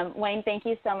 Wayne, thank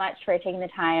you so much for taking the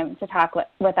time to talk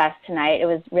with us tonight. It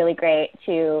was really great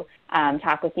to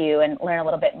talk with you and learn a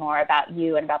little bit more about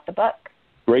you and about the book.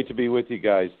 Great to be with you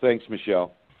guys. Thanks,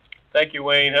 Michelle. Thank you,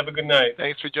 Wayne. Have a good night.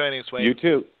 Thanks for joining us, Wayne. You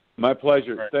too. My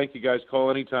pleasure. Right. Thank you, guys.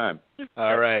 Call anytime.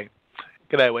 All right.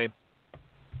 Good night, Wayne.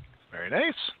 Very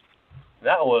nice.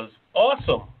 That was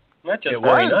awesome. Not just it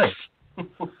very was. nice.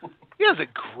 He has a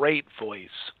great voice.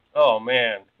 Oh,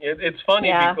 man. It's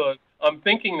funny because I'm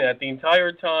thinking that the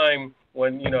entire time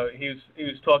when, he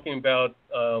was talking about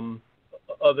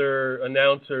other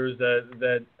announcers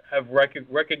that have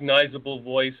recognizable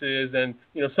voices, and,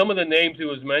 some of the names he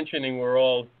was mentioning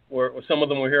some of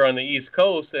them were here on the East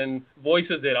Coast, and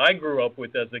voices that I grew up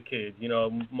with as a kid,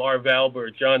 Marv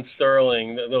Albert, John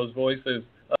Sterling, those voices.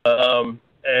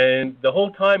 And the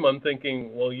whole time I'm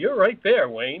thinking, well, you're right there,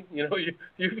 Wayne.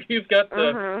 You've got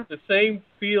the same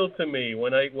feel to me.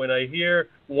 When I hear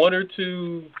one or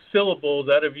two syllables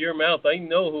out of your mouth, I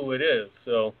know who it is.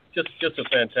 So just a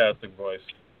fantastic voice.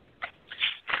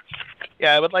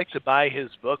 Yeah, I would like to buy his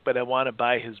book, but I want to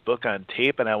buy his book on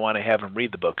tape, and I want to have him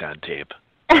read the book on tape.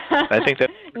 I think that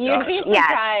you'd be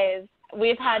surprised.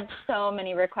 We've had so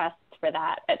many requests for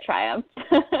that at Triumph.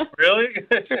 Really?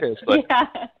 Seriously? Yeah.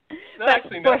 That's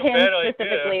actually for not a him bad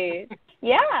specifically. idea.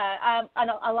 Yeah,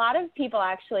 a lot of people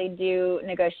actually do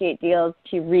negotiate deals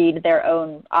to read their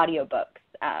own audiobooks,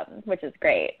 which is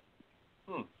great.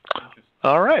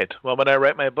 All right. Well, when I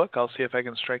write my book, I'll see if I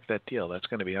can strike that deal. That's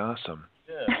going to be awesome.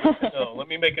 Yeah. Let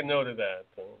me make a note of that.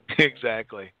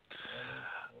 Exactly.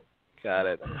 Got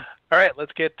it. All right,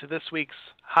 let's get to this week's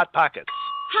Hot Pockets.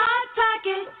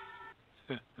 Hot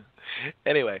Pockets!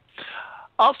 Anyway,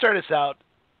 I'll start us out.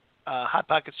 Hot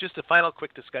Pockets, just a final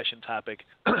quick discussion topic.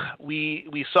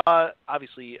 We saw,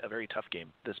 obviously, a very tough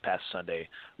game this past Sunday.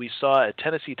 We saw a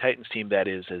Tennessee Titans team that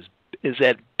is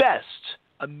at best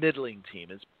a middling team,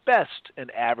 is best an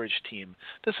average team.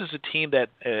 This is a team that,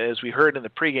 as we heard in the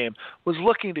pregame, was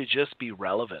looking to just be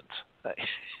relevant.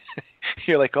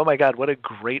 You're like, oh my God, what a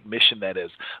great mission that is.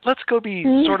 Let's go be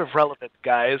sort of relevant,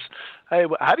 guys.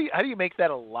 How do you make that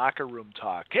a locker room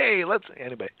talk? Hey,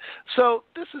 anyway. So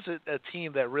this is a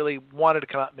team that really wanted to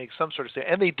come out and make some sort of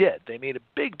statement, and they did. They made a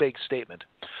big, big statement.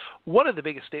 One of the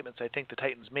biggest statements I think the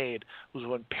Titans made was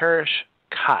when Parrish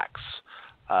Cox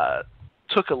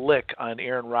took a lick on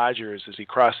Aaron Rodgers as he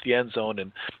crossed the end zone,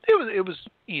 and it was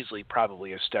easily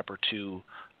probably a step or two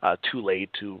too late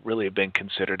to really have been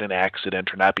considered an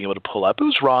accident or not being able to pull up. It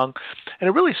was wrong, and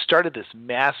it really started this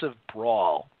massive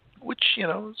brawl, which,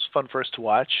 was fun for us to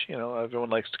watch. Everyone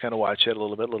likes to kind of watch it a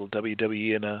little bit, a little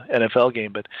WWE in an NFL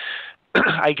game, but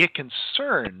I get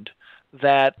concerned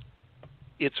that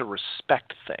it's a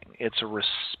respect thing. It's a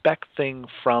respect thing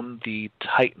from the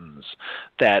Titans.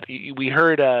 That we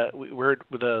heard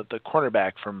with the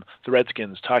cornerback from the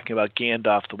Redskins talking about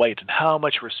Gandalf the White and how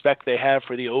much respect they have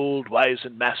for the old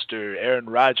wizened master, Aaron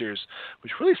Rodgers,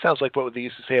 which really sounds like what they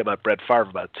used to say about Brett Favre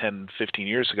about 10, 15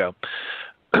 years ago.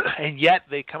 And yet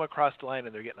they come across the line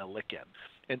and they're getting a lick in.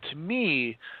 And to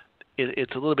me,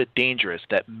 it's a little bit dangerous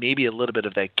that maybe a little bit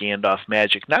of that Gandalf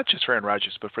magic, not just for Aaron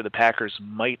Rodgers, but for the Packers,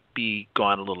 might be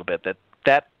gone a little bit.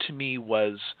 That to me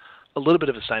was a little bit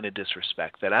of a sign of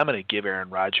disrespect, that I'm going to give Aaron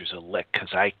Rodgers a lick because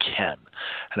I can.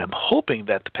 And I'm hoping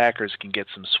that the Packers can get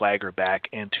some swagger back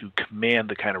and to command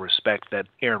the kind of respect that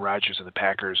Aaron Rodgers and the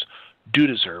Packers do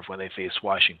deserve when they face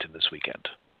Washington this weekend.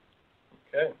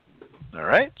 Okay. All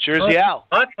right. Jersey Al.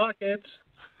 Hot Pockets.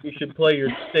 You should play your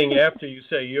sting after you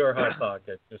say your Hot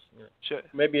Pocket.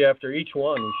 Maybe after each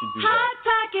one we should do that.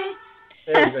 Hot Pocket!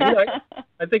 There you go.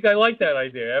 I think I like that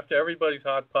idea. After everybody's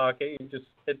Hot Pocket, you just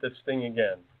hit the sting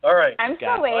again. All right. I'm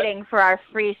still waiting for our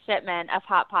free shipment of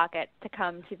Hot Pockets to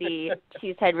come to the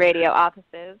Cheesehead Radio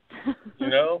offices. You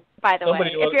know? By the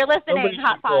way, if you're listening,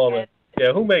 Hot Pockets.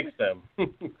 Yeah, who makes them?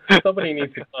 Somebody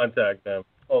needs to contact them.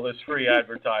 All this free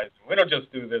advertising. We don't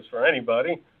just do this for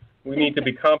anybody. We need to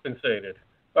be compensated.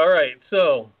 All right,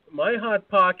 so my Hot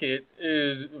Pocket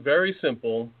is very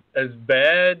simple. As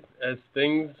bad as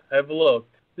things have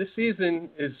looked, this season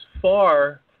is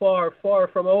far, far, far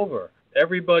from over.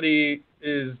 Everybody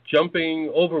is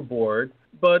jumping overboard,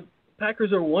 but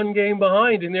Packers are one game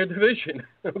behind in their division,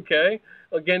 okay,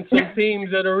 against some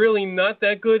teams that are really not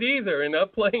that good either and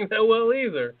not playing that well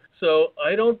either. So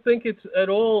I don't think it's at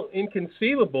all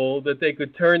inconceivable that they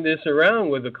could turn this around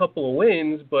with a couple of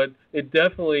wins, but it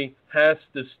definitely has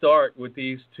to start with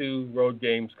these 2 road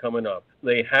games coming up.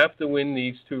 They have to win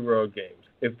these 2 road games.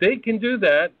 If they can do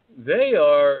that, they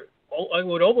are, I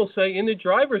would almost say, in the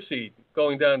driver's seat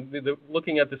going down,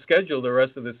 looking at the schedule the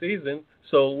rest of the season.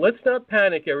 So let's not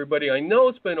panic, everybody. I know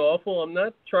it's been awful. I'm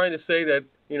not trying to say that,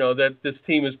 that this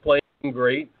team is playing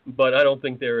great, but I don't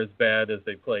think they're as bad as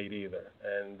they played either.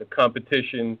 And the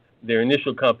competition, their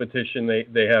initial competition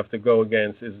they have to go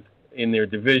against is in their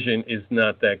division is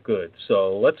not that good.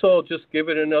 So let's all just give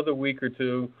it another week or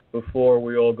 2 before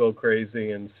we all go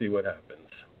crazy and see what happens.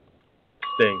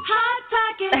 Sting. Hot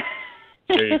Pocket.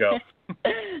 There you go.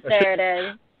 There it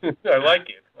is. I like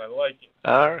it.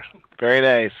 All right. Very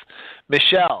nice.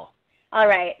 Michelle. All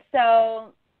right.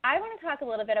 So I want to talk a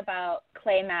little bit about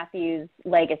Clay Matthews'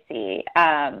 legacy.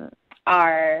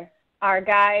 Our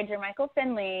guy, Jermichael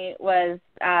Finley, was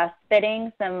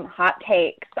spitting some hot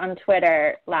takes on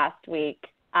Twitter last week,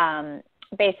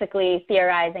 basically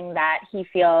theorizing that he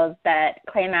feels that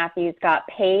Clay Matthews got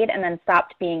paid and then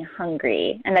stopped being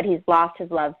hungry and that he's lost his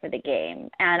love for the game.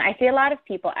 And I see a lot of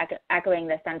people echoing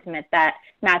this sentiment that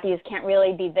Matthews can't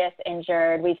really be this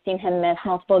injured. We've seen him miss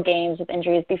multiple games with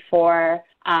injuries before.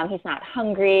 He's not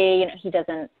hungry. He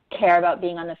doesn't care about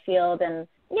being on the field. And,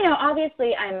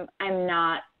 obviously I'm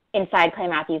not inside Clay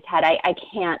Matthews' head. I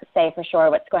can't say for sure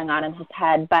what's going on in his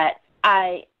head, but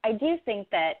I do think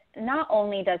that not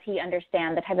only does he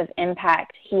understand the type of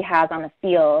impact he has on the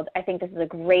field, I think this is a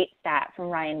great stat from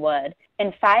Ryan Wood.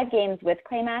 In 5 games with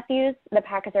Clay Matthews, the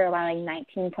Packers are allowing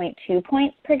 19.2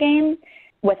 points per game.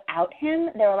 Without him,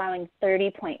 they're allowing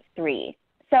 30.3.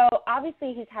 So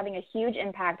obviously he's having a huge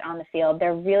impact on the field.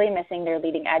 They're really missing their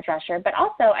leading edge rusher. But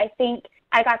also I think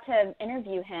I got to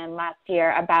interview him last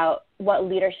year about what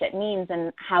leadership means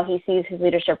and how he sees his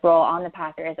leadership role on the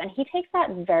Packers. And he takes that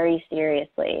very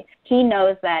seriously. He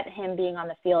knows that him being on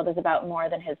the field is about more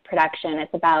than his production.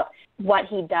 It's about what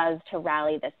he does to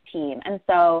rally this team. And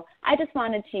so I just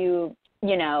wanted to,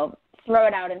 throw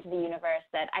it out into the universe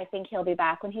that I think he'll be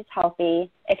back when he's healthy.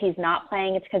 If he's not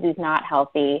playing, it's because he's not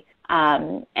healthy.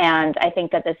 And I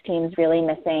think that this team's really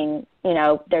missing,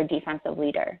 their defensive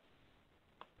leader.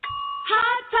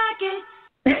 Hot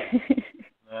Pocket.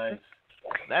 Nice.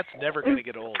 That's never going to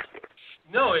get old.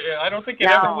 No, I don't think it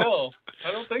ever will.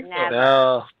 I don't think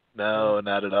so. No,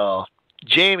 not at all.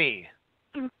 Jamie.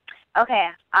 Okay,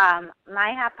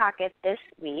 my Hot Pocket this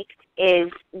week is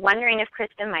wondering if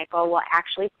Kristen Michael will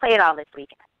actually play it all this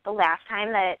weekend. The last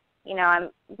time that, I'm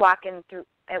walking through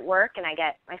at work and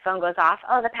my phone goes off,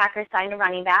 the Packers signed a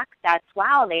running back. That's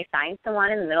wow, they signed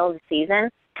someone in the middle of the season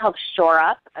to help shore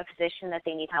up a position that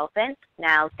they need help in,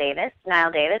 Niles Davis. And I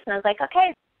was like,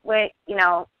 okay,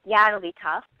 it'll be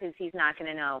tough because he's not going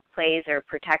to know plays or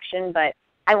protection, but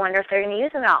I wonder if they're going to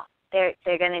use him at all. They're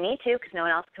going to need to because no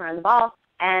one else can run the ball.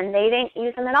 And they didn't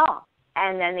use him at all.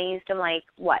 And then they used him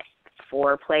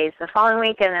 4 plays the following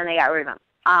week, and then they got rid of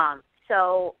him.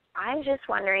 So I'm just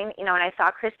wondering, when I saw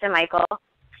Kristen Michael,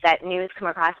 that news come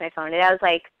across my phone today, I was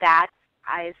like, that's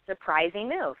a surprising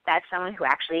move. That's someone who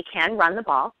actually can run the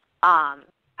ball. I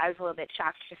was a little bit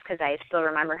shocked just because I still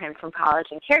remember him from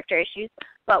college and character issues,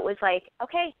 but was like,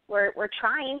 okay, we're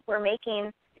trying. We're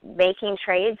making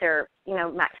trades or,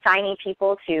 signing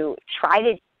people to try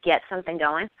to get something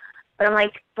going. But I'm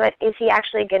like, but is he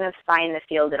actually going to find the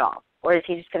field at all? Or is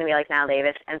he just going to be like Niles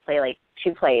Davis and play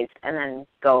 2 plays and then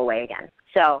go away again?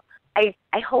 So I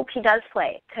hope he does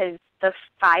play because the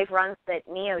 5 runs that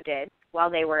Neo did,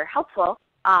 while they were helpful,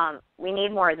 we need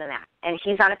more than that. And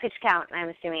he's on a pitch count, and I'm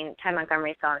assuming Ty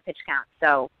Montgomery's still on a pitch count.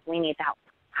 So we need the help.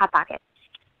 Hot Pocket.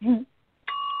 Hot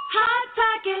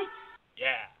Pocket.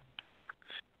 Yeah.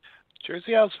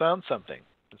 Jersey House found something.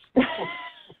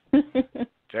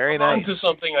 Very nice. I'm onto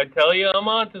something, I tell you. I'm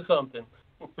onto something.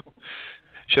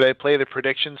 Should I play the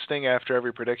prediction sting after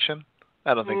every prediction?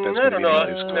 I don't think that's I going don't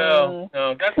to be know.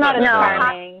 No, that's not a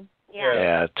charming.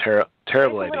 Yeah, terrible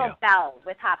There's a idea. little bell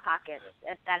with Hot Pockets,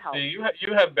 if that helps. See,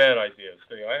 you have bad ideas.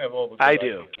 See, I have all the good I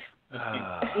ideas. do.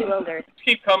 Bewildered.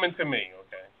 Keep coming to me,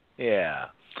 okay? Yeah.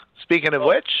 Speaking of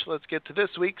which, let's get to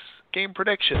this week's game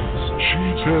predictions.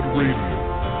 Cheesehead Radio.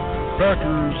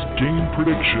 Packers game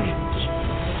predictions.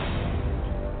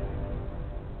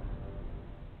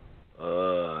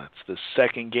 It's the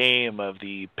second game of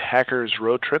the Packers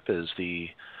road trip as the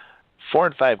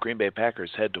 4-5 Green Bay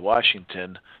Packers head to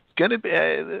Washington. Gonna be,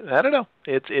 I don't know.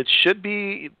 It should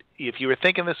be. If you were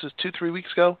thinking this was 2-3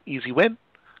 weeks ago, easy win.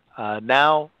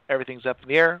 Now everything's up in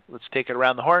the air. Let's take it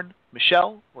around the horn.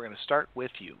 Michelle, we're going to start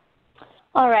with you.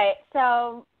 All right,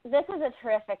 so this is a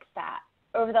terrific stat.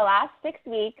 Over the last 6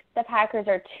 weeks, the Packers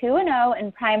are 2-0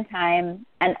 in prime time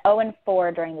and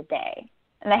 0-4 during the day.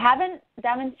 And they haven't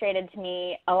demonstrated to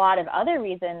me a lot of other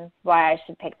reasons why I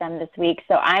should pick them this week.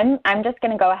 So I'm just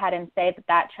going to go ahead and say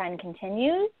that trend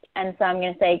continues. And so I'm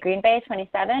going to say Green Bay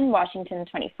 27, Washington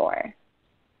 24.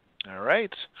 All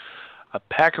right. A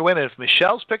Packer win. If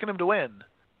Michelle's picking them to win,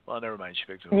 well, never mind. She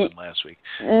picked them to win last week.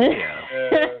 Yeah.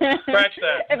 Scratch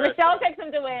that. If Michelle picks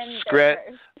them to win,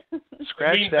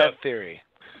 scratch that theory.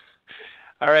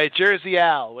 All right, Jersey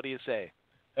Al, what do you say?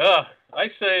 I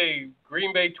say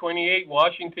Green Bay 28,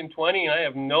 Washington 20, and I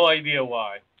have no idea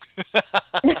why.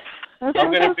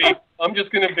 I'm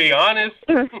just gonna be honest.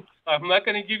 I'm not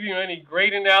gonna give you any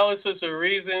great analysis or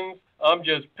reasons. I'm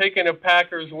just picking a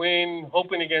Packers win,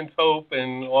 hoping against hope,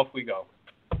 and off we go.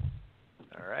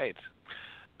 All right.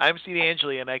 I'm Steve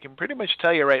Angeli, and I can pretty much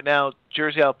tell you right now,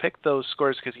 Jersey, I'll pick those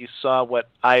scores because you saw what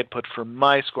I had put for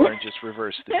my score and just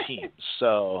reversed the teams.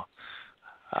 So,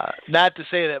 not to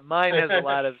say that mine has a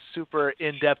lot of super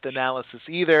in-depth analysis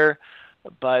either,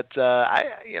 but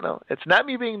it's not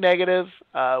me being negative.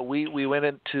 We went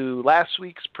into last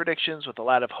week's predictions with a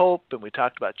lot of hope, and we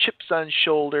talked about chips on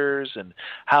shoulders and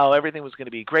how everything was going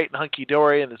to be great and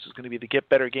hunky-dory, and this was going to be the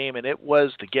get-better game, and it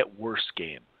was the get-worse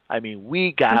game. I mean,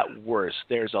 we got worse.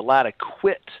 There's a lot of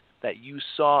quit that you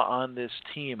saw on this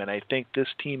team, and I think this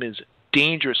team is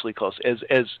dangerously close.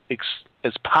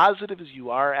 As positive as you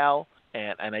are, Al,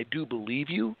 and I do believe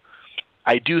you,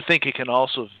 I do think it can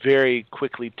also very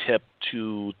quickly tip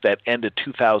to that end of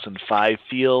 2005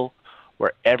 feel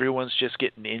where everyone's just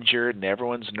getting injured and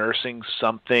everyone's nursing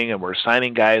something and we're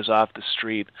signing guys off the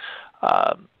street.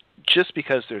 Just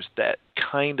because there's that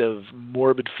kind of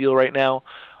morbid feel right now,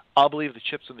 I'll believe the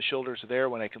chips on the shoulders are there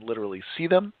when I can literally see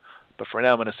them. But for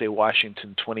now, I'm going to say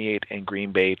Washington 28 and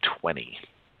Green Bay 20.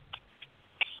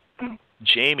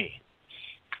 Jamie.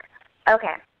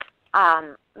 Okay.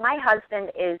 My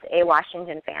husband is a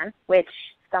Washington fan, which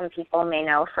some people may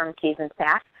know from seasons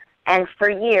past. And for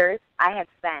years, I have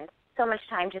spent so much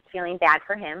time just feeling bad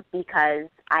for him because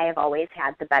I have always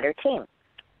had the better team.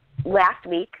 Last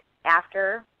week,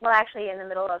 in the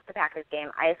middle of the Packers game,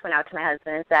 I just went out to my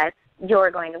husband and said, "You're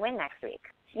going to win next week.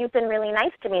 You've been really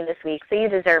nice to me this week, so you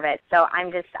deserve it." So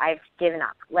I've given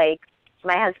up. Like,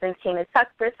 my husband's team has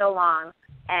sucked for so long,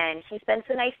 and he's been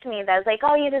so nice to me that I was like,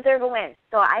 "Oh, you deserve a win."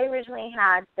 So I originally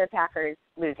had the Packers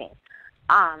losing.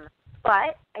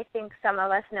 But I think some of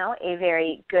us know a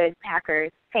very good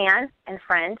Packers fan and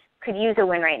friend could use a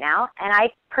win right now, and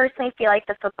I personally feel like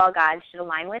the football gods should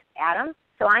align with Adam.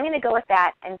 So I'm going to go with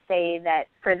that and say that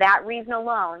for that reason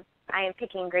alone, I am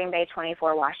picking Green Bay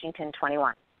 24, Washington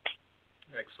 21.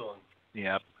 Excellent.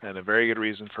 Yep, and a very good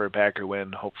reason for a Packer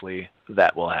win. Hopefully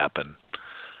that will happen.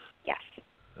 Yes.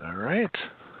 All right.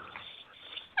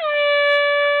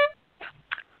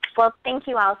 Well, thank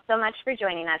you all so much for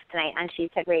joining us tonight on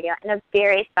Cheesehead Radio, and a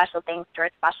very special thanks to our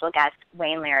special guest,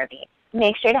 Wayne Larrivee.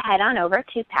 Make sure to head on over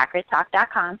to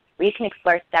PackersTalk.com, where you can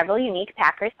explore several unique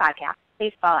Packers podcasts.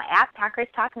 Please follow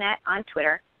 @PackersTalkNet on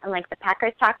Twitter, and like the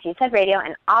Packers Talk Cheesehead Radio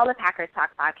and all the Packers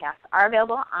Talk podcasts are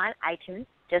available on iTunes.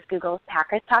 Just Google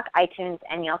Packers Talk iTunes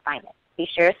and you'll find it. Be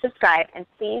sure to subscribe, and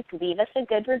please leave us a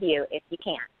good review if you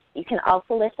can. You can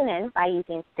also listen in by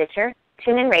using Stitcher,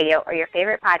 TuneIn Radio, or your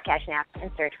favorite podcasting app and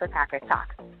search for Packers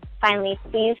Talk. Finally,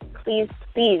 please, please,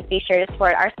 please be sure to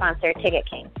support our sponsor, Ticket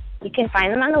King. You can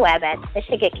find them on the web at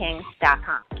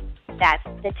theticketking.com. That's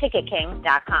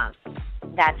theticketking.com.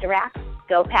 That's a wrap.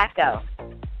 Go Pack Go.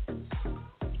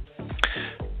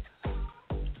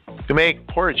 To make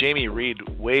poor Jamie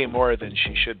read way more than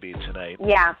she should be tonight.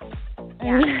 Yeah, I'm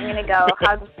going to go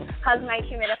hug my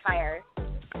humidifier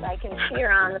so I can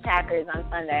cheer on the Packers on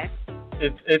Sunday.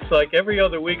 It's like every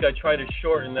other week I try to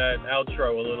shorten that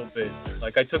outro a little bit.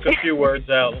 Like I took a few words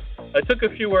out. I took a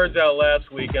few words out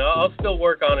last week, and I'll still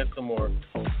work on it some more.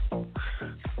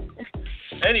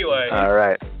 Anyway. All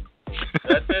right.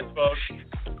 That's it, folks.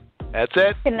 That's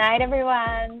it. Good night,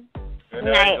 everyone. Good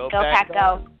night. Go Pack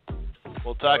Go.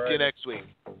 We'll talk to you next week.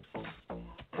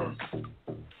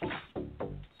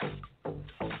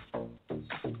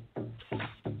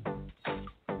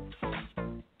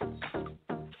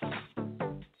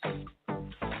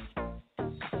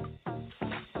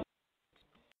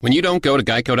 When you don't go to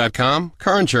Geico.com,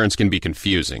 car insurance can be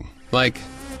confusing. Like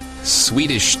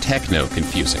Swedish techno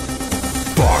confusing.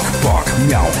 Bark, bark,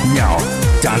 meow, meow.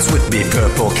 Dance with me,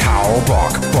 purple cow.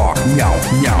 Bark, bark, meow,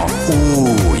 meow.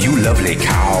 Ooh, you lovely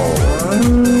cow.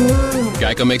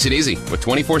 Geico makes it easy. With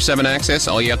 24/7 access,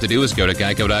 all you have to do is go to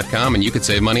Geico.com and you could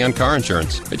save money on car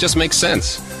insurance. It just makes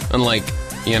sense. Unlike,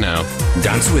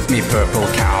 Dance with me, purple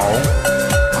cow.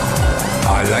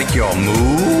 I like your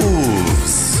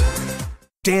moves.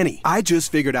 Danny, I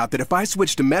just figured out that if I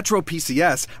switch to Metro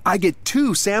PCS, I get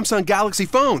 2 Samsung Galaxy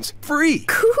phones free.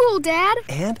 Cool, Dad.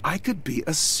 And I could be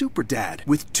a super dad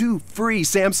with 2 free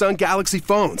Samsung Galaxy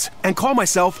phones and call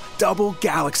myself Double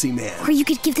Galaxy Man. Or you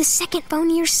could give the second phone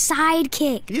to your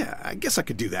sidekick. Yeah, I guess I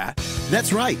could do that.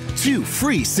 That's right. 2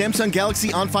 free Samsung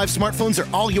Galaxy On 5 smartphones are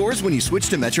all yours when you switch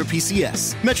to Metro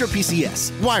PCS. Metro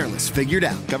PCS. Wireless figured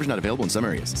out. Coverage not available in some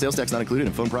areas. Sales tax not included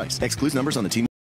in phone price. Excludes numbers on the team.